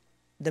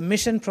 the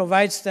mission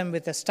provides them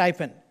with a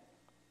stipend.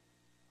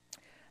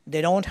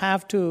 They don't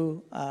have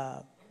to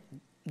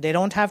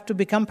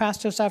become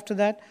pastors after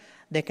that.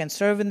 They can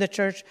serve in the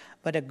church,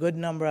 but a good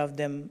number of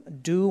them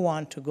do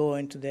want to go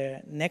into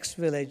their next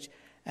village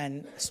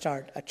and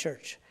start a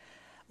church.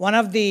 One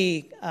of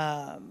the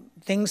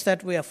things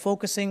that we are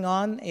focusing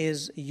on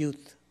is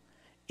youth.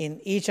 In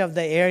each of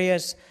the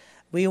areas,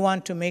 we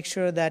want to make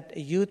sure that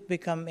youth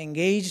become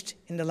engaged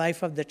in the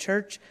life of the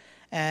church.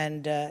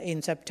 And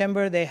in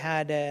September, they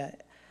had a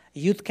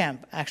youth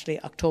camp, actually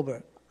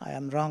October. I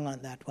am wrong on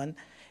that one.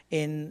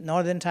 In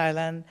northern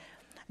Thailand,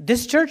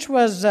 This church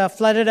was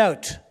flooded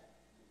out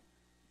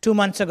 2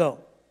 months ago.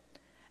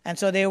 And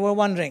so they were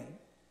wondering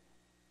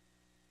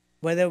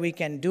whether we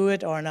can do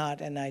it or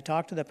not. And I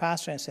talked to the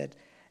pastor and said,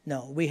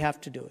 no, we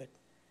have to do it.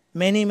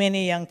 Many,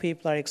 many young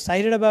people are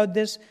excited about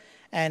this,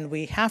 and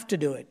we have to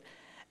do it.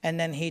 And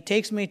then he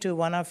takes me to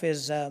one of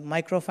his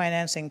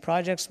microfinancing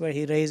projects where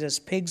he raises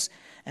pigs,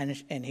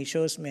 and he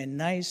shows me a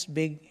nice,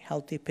 big,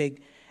 healthy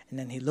pig. And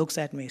then he looks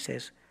at me and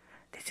says,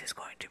 this is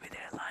going to be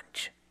their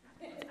lunch.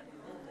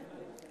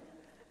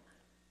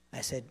 I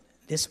said,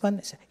 this one?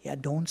 He said, yeah,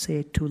 don't say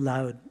it too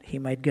loud. He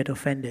might get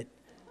offended.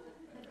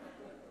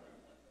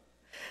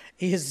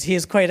 He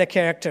is quite a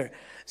character.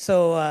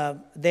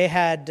 So they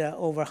had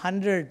over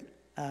 100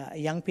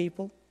 young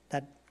people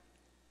that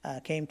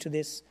came to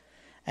this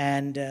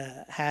and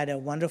had a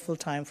wonderful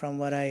time from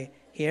what I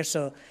hear.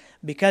 So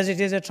because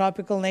it is a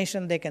tropical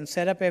nation, they can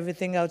set up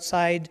everything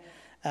outside.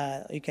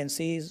 You can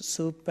see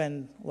soup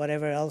and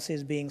whatever else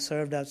is being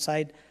served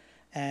outside.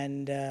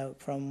 And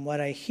from what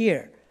I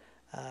hear,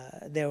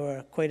 there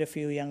were quite a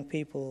few young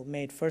people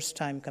made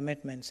first-time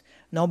commitments.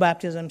 No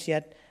baptisms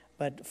yet,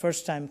 but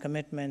first-time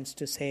commitments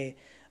to say,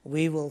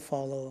 we will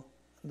follow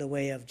the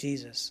way of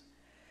Jesus.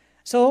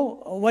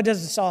 So what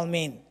does this all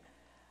mean?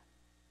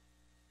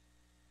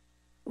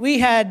 We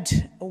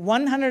had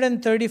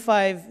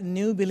 135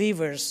 new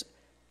believers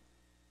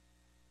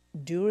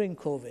during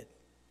COVID.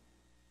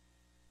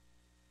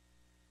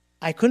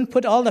 I couldn't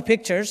put all the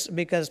pictures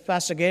because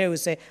Pastor Gary would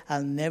say,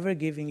 I'll never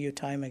giving you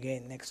time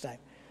again next time.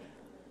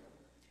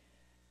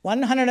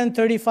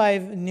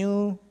 135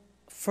 new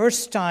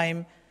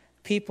first-time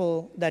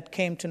people that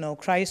came to know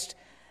Christ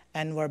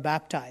and were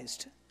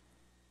baptized.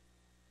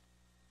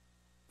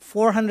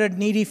 400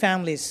 needy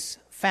families.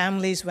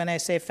 Families, when I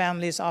say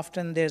families,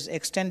 often there's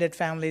extended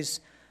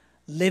families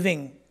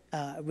living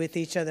with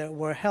each other,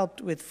 were helped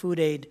with food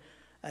aid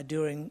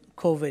during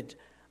COVID,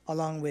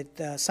 along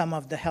with some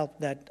of the help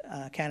that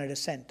Canada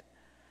sent.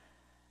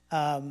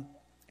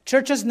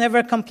 Churches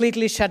never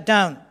completely shut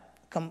down,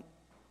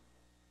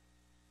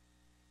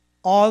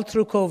 all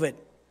through COVID.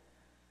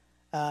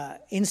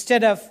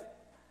 Instead of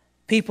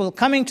people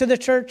coming to the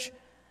church,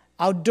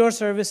 outdoor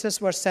services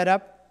were set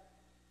up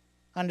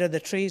under the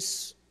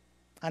trees,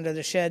 under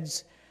the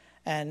sheds,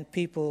 and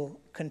people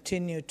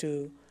continue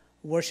to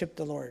worship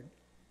the Lord.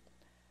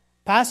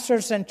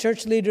 Pastors and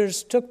church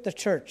leaders took the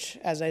church,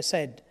 as I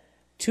said,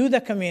 to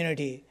the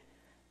community,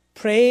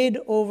 prayed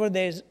over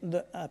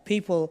the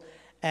people,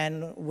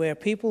 and where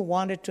people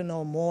wanted to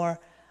know more,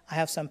 I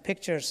have some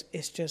pictures.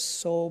 It's just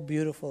so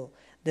beautiful.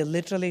 They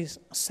literally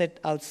sit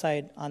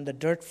outside on the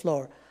dirt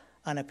floor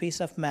on a piece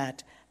of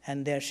mat,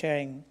 and they're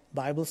sharing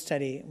Bible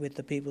study with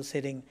the people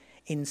sitting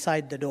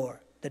inside the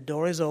door. The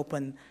door is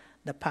open.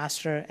 The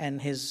pastor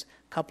and his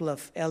couple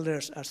of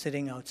elders are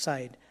sitting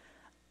outside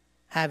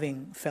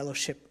having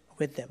fellowship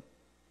with them.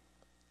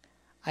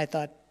 I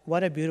thought,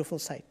 what a beautiful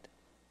sight.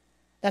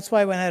 That's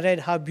why when I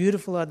read how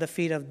beautiful are the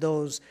feet of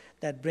those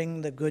that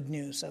bring the good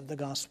news of the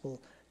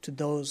gospel to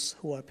those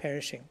who are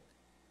perishing.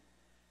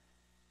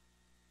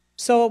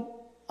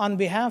 So on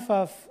behalf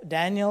of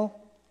Daniel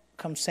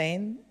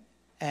Kamsain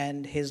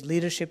and his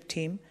leadership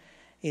team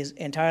is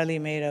entirely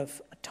made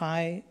of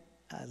Thai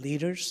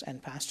leaders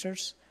and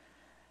pastors,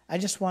 I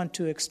just want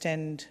to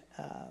extend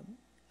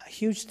a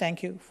huge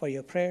thank you for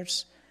your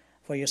prayers,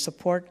 for your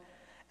support.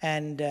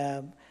 And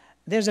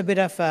there's a bit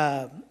of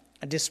a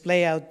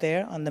display out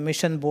there on the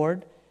mission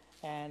board.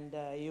 And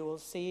you will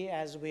see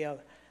as we are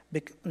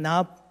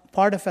now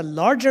part of a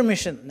larger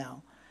mission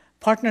now.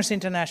 Partners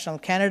International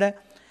Canada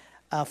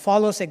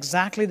follows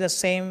exactly the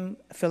same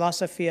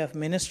philosophy of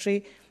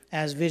ministry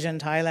as Vision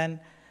Thailand,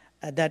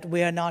 that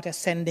we are not a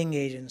sending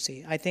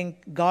agency. I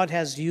think God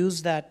has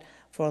used that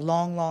for a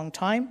long, long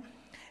time.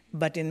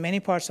 But in many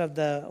parts of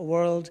the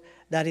world,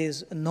 that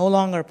is no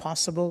longer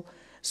possible.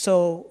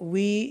 So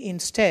we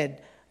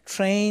instead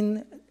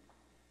train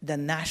the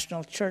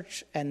national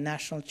church and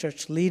national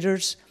church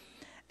leaders,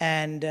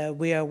 and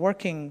we are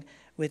working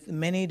with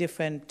many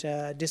different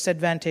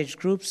disadvantaged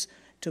groups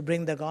to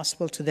bring the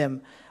gospel to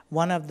them.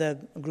 One of the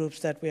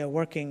groups that we are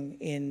working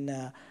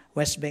in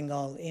West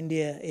Bengal,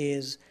 India,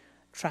 is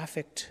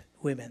trafficked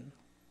women,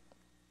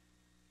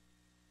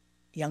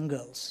 young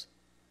girls.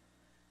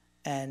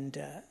 And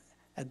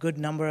a good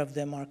number of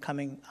them are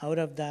coming out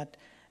of that,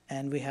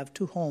 and we have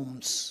 2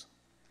 homes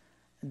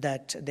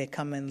that they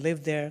come and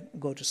live there,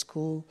 go to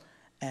school,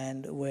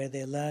 and where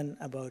they learn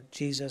about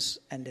Jesus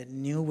and a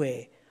new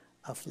way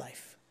of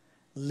life.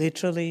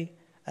 Literally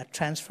a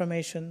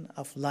transformation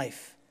of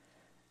life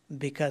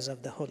because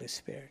of the Holy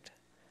Spirit.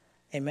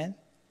 Amen.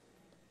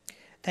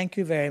 Thank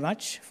you very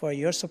much for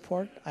your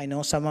support. I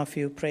know some of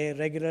you pray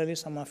regularly.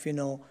 Some of you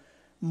know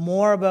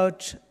more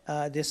about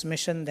this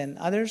mission than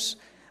others,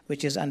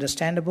 which is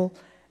understandable.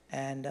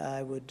 And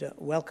I would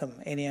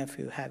welcome any of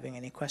you having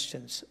any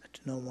questions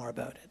to know more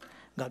about it.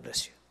 God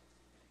bless you.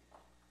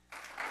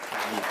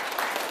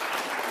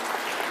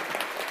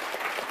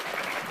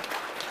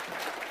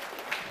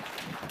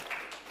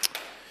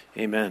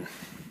 Amen.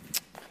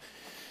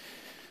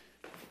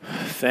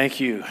 Thank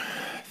you.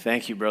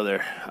 Thank you,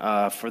 brother,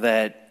 for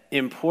that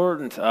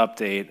important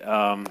update.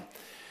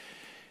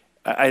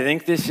 I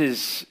think this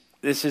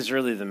is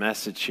really the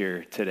message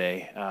here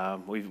today.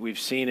 We've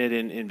seen it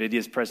in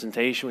Vidya's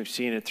presentation. We've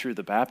seen it through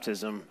the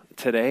baptism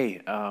today.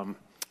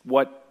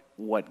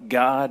 What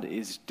God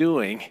is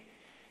doing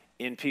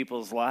in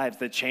people's lives,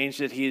 the change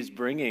that He is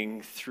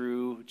bringing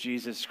through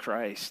Jesus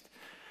Christ.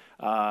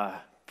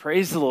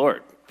 Praise the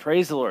Lord.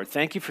 Praise the Lord.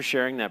 Thank you for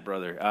sharing that,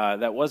 brother.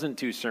 That wasn't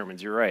 2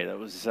 sermons. You're right. That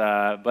was,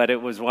 but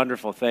it was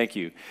wonderful. Thank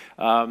you.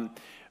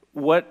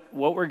 What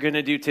we're going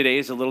to do today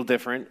is a little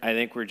different. I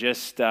think we're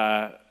just,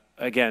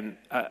 again,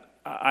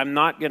 I'm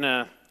not going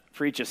to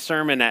preach a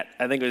sermonette.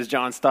 I think it was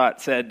John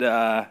Stott said,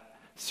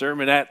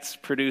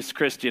 sermonettes produce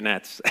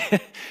Christianettes.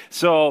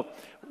 So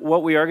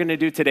what we are going to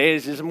do today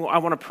is I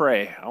want to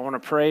pray. I want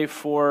to pray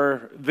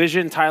for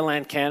Vision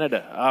Thailand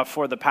Canada,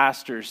 for the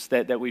pastors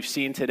that we've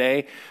seen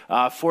today,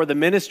 for the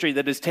ministry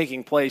that is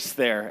taking place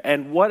there.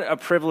 And what a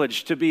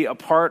privilege to be a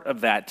part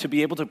of that, to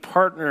be able to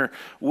partner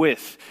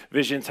with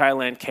Vision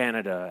Thailand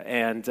Canada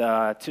and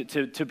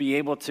to be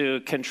able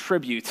to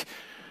contribute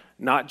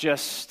not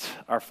just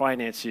our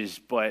finances,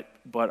 but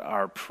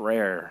our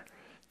prayer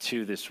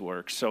to this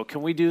work. So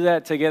can we do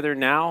that together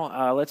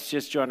now? Let's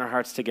just join our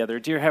hearts together.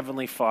 Dear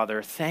Heavenly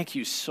Father, thank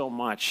you so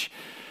much.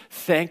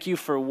 Thank you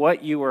for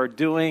what you are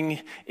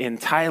doing in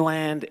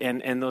Thailand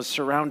and those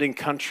surrounding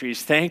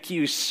countries. Thank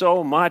you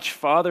so much,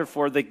 Father,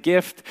 for the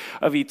gift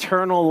of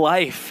eternal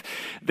life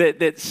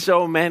that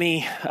so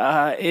many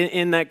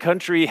in that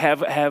country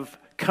have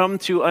come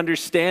to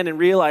understand and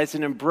realize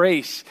and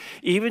embrace.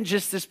 Even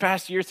just this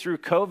past year through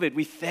COVID,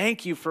 we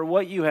thank you for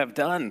what you have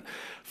done,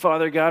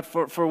 Father God,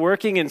 for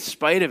working in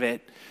spite of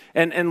it.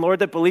 And Lord,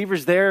 that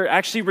believers there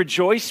actually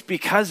rejoice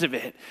because of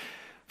it.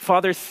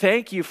 Father,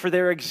 thank you for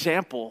their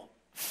example.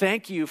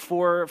 Thank you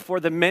for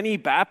the many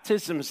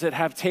baptisms that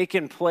have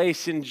taken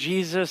place in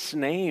Jesus'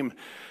 name.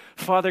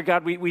 Father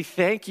God, we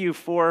thank you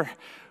for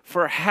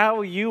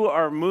how you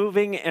are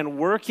moving and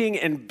working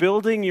and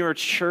building your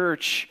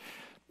church.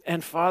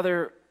 And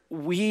Father,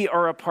 we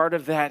are a part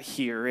of that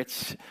here.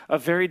 It's a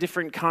very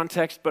different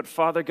context, but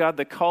Father God,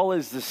 the call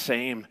is the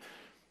same.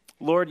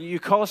 Lord, you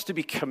call us to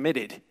be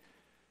committed.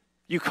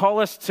 You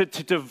call us to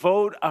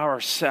devote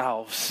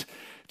ourselves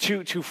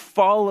to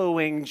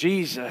following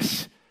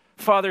Jesus.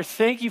 Father,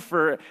 thank you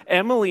for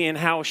Emily and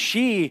how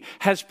she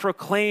has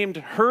proclaimed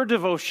her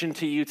devotion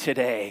to you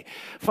today.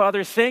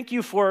 Father, thank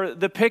you for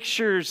the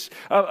pictures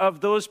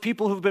of those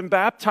people who've been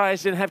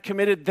baptized and have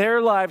committed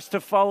their lives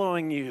to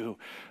following you.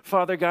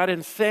 Father God,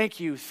 and thank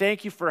you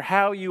for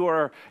how you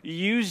are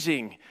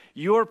using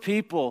your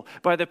people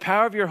by the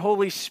power of your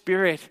Holy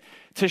Spirit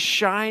to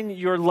shine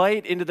your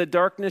light into the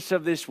darkness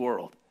of this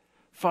world.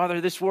 Father,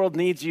 this world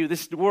needs you.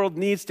 This world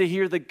needs to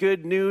hear the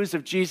good news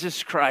of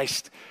Jesus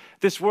Christ.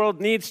 This world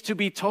needs to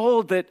be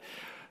told that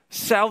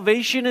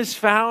salvation is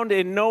found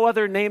in no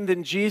other name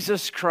than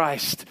Jesus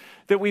Christ,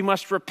 that we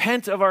must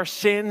repent of our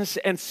sins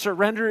and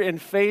surrender in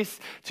faith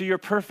to your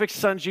perfect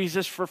Son,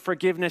 Jesus, for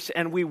forgiveness,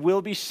 and we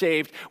will be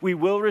saved. We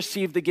will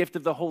receive the gift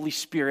of the Holy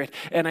Spirit,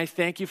 and I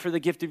thank you for the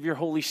gift of your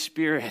Holy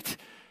Spirit,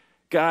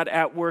 God,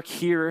 at work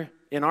here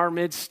in our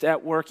midst,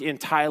 at work in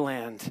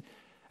Thailand,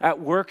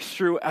 at work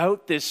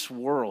throughout this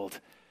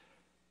world.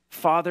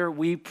 Father,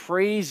 we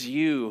praise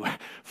you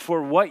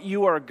for what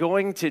you are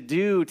going to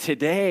do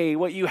today,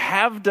 what you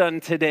have done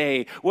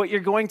today, what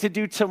you're going to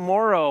do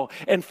tomorrow,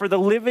 and for the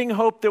living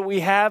hope that we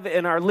have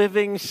in our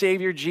living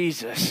Savior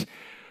Jesus.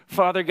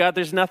 Father God,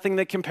 there's nothing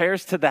that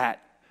compares to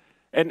that.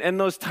 And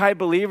those Thai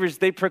believers,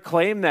 they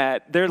proclaim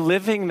that. They're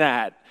living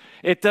that.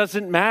 It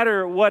doesn't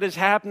matter what is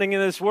happening in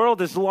this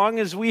world as long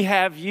as we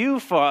have you,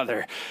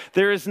 Father.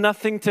 There is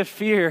nothing to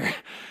fear.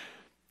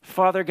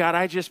 Father God,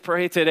 I just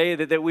pray today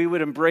that we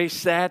would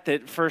embrace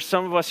that for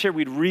some of us here,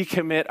 we'd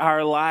recommit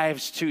our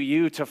lives to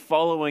you, to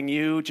following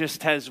you,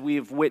 just as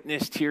we've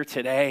witnessed here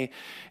today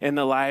in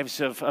the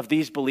lives of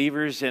these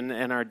believers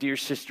and our dear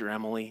sister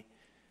Emily.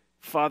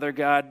 Father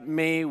God,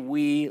 may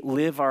we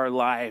live our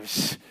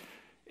lives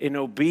in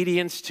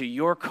obedience to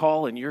your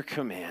call and your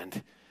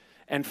command.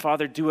 And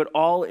Father, do it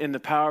all in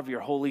the power of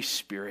your Holy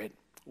Spirit,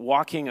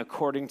 walking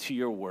according to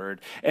your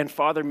word. And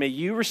Father, may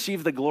you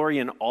receive the glory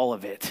in all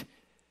of it.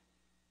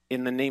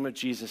 In the name of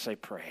Jesus, I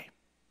pray.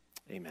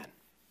 Amen.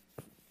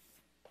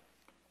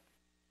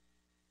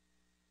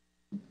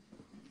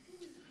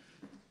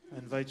 I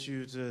invite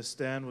you to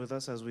stand with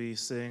us as we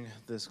sing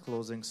this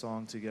closing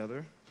song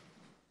together.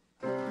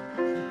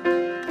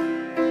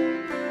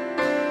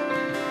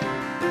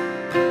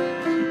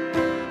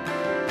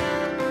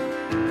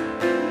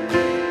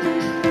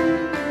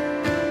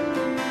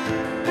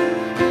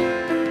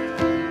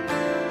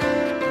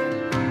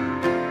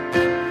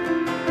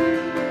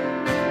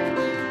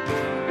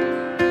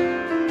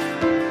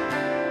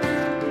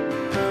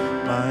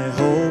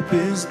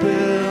 Is built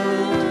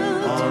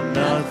on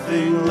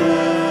nothing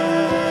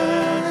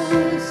less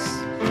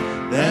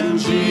than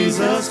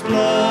Jesus'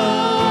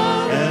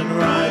 blood and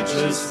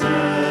righteousness.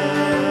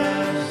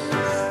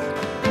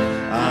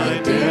 I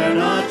dare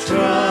not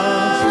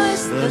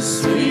trust the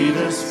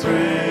sweetest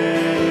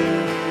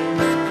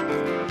friend,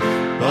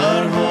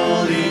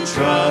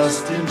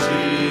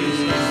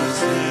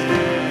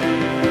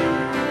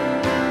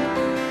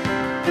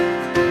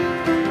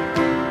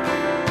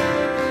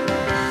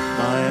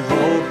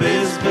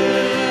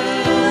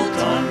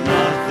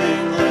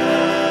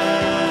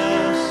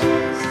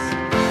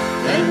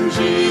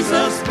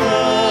 Jesus'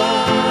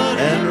 blood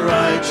and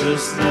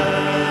righteousness.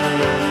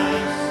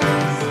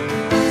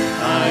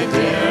 I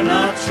dare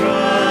not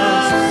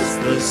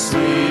trust the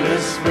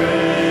sweetest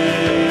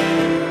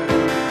frame,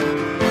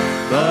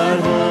 but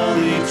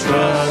wholly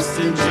trust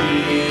in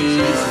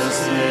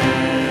Jesus' name.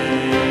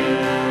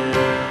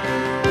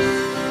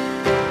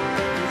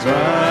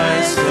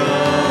 Christ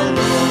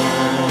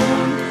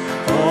alone,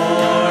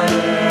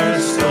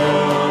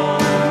 cornerstone,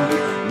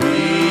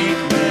 weak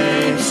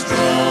made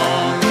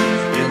strong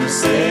in the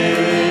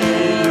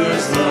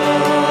Savior's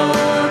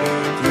love.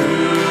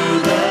 Through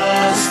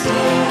the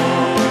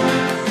storm,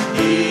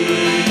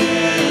 He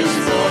is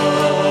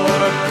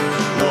Lord,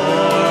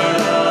 Lord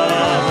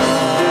of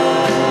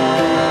all.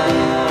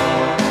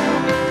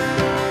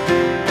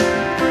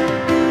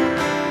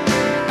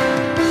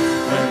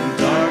 When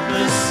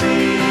darkness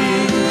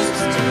seems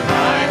to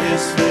hide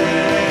His face,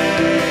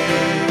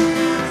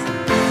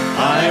 I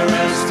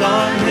rest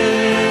on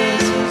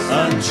His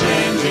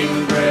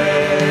unchanging grace.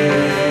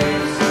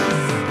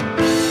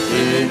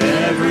 In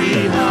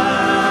every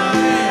high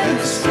and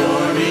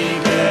stormy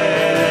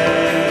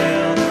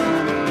gale,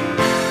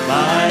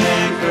 my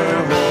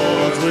anchor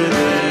holds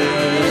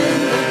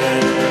within it.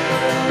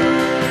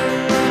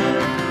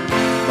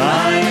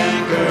 My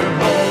anchor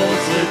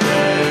holds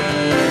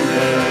within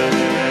it.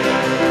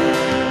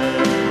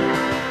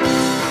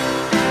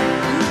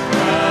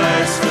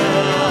 Christ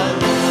alone,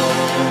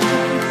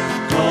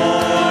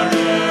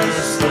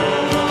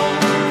 cornerstone,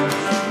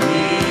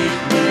 weak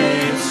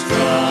made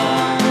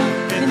strong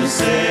in the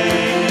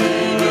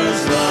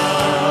Savior's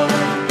love.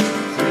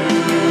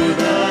 Through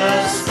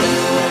the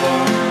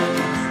storm,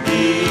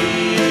 He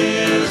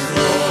is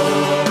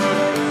Lord,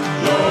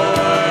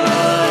 Lord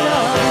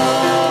of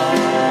all.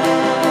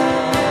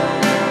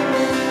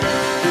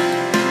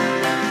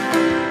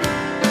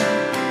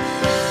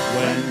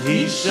 When He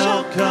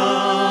shall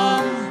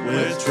come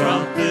with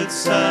trumpet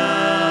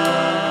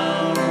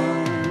sound,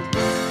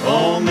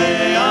 oh,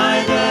 may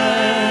I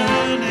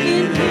then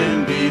in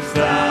Him be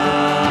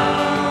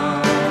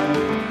found,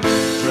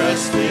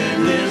 dressed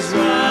in His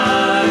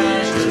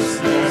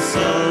righteousness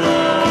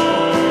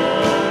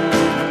alone.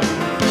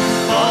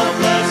 All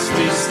blessed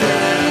we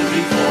stand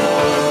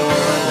before the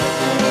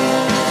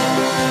throne.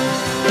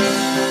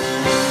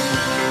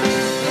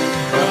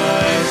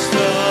 Christ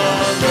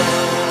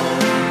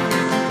alone,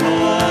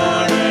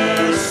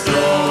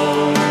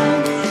 cornerstone,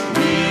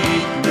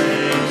 weak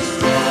made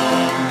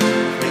strong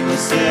in the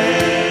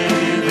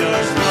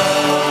Savior's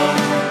love.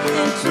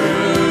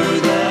 Through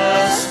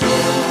the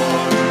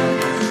storm,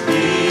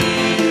 He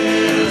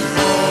is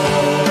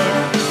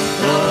Lord,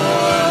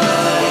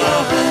 Lord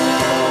of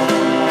all.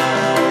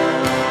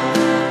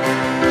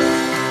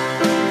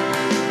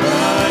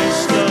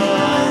 Christ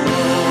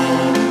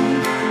alone,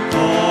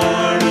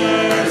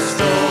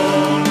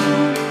 cornerstone,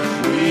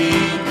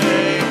 weak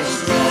made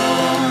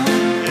strong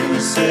in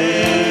the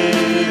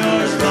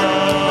Savior's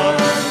love.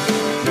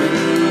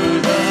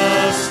 Through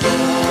the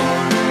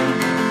storm,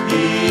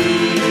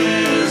 He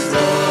is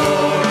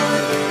Lord,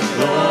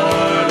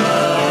 Lord of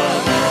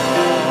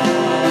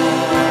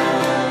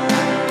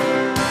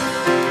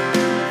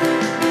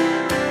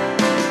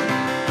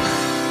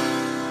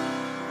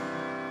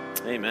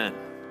Amen.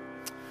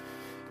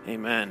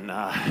 Amen.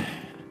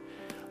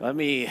 Let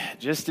me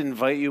just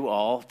invite you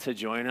all to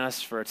join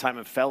us for a time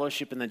of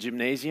fellowship in the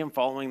gymnasium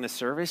following the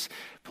service.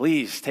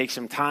 Please take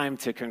some time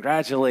to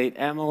congratulate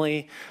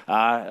Emily.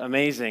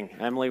 Amazing.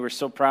 Emily, we're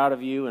so proud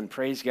of you and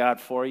praise God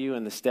for you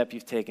and the step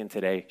you've taken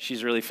today.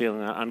 She's really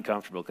feeling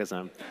uncomfortable because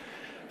I'm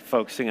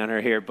focusing on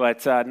her here.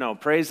 But no,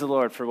 praise the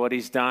Lord for what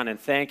He's done. And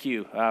thank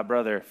you,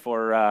 brother,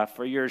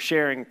 for your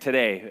sharing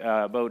today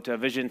about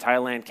Vision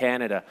Thailand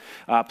Canada.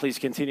 Please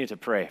continue to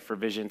pray for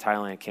Vision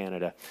Thailand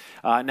Canada.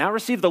 Now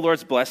receive the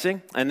Lord's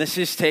blessing. And this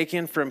is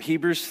taken from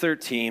Hebrews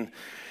 13.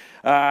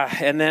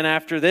 And then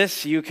after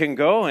this, you can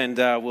go and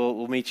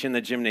we'll meet you in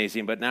the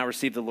gymnasium. But now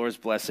receive the Lord's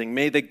blessing.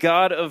 May the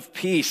God of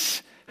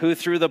peace, who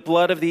through the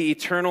blood of the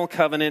eternal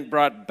covenant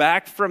brought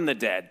back from the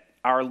dead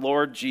our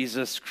Lord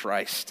Jesus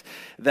Christ,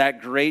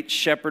 that great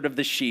shepherd of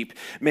the sheep,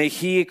 may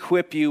He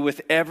equip you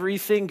with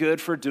everything good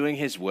for doing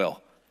His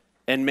will.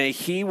 And may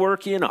He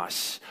work in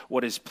us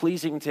what is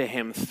pleasing to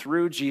Him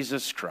through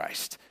Jesus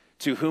Christ,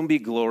 to whom be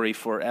glory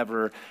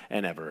forever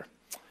and ever.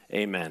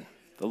 Amen.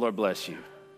 The Lord bless you.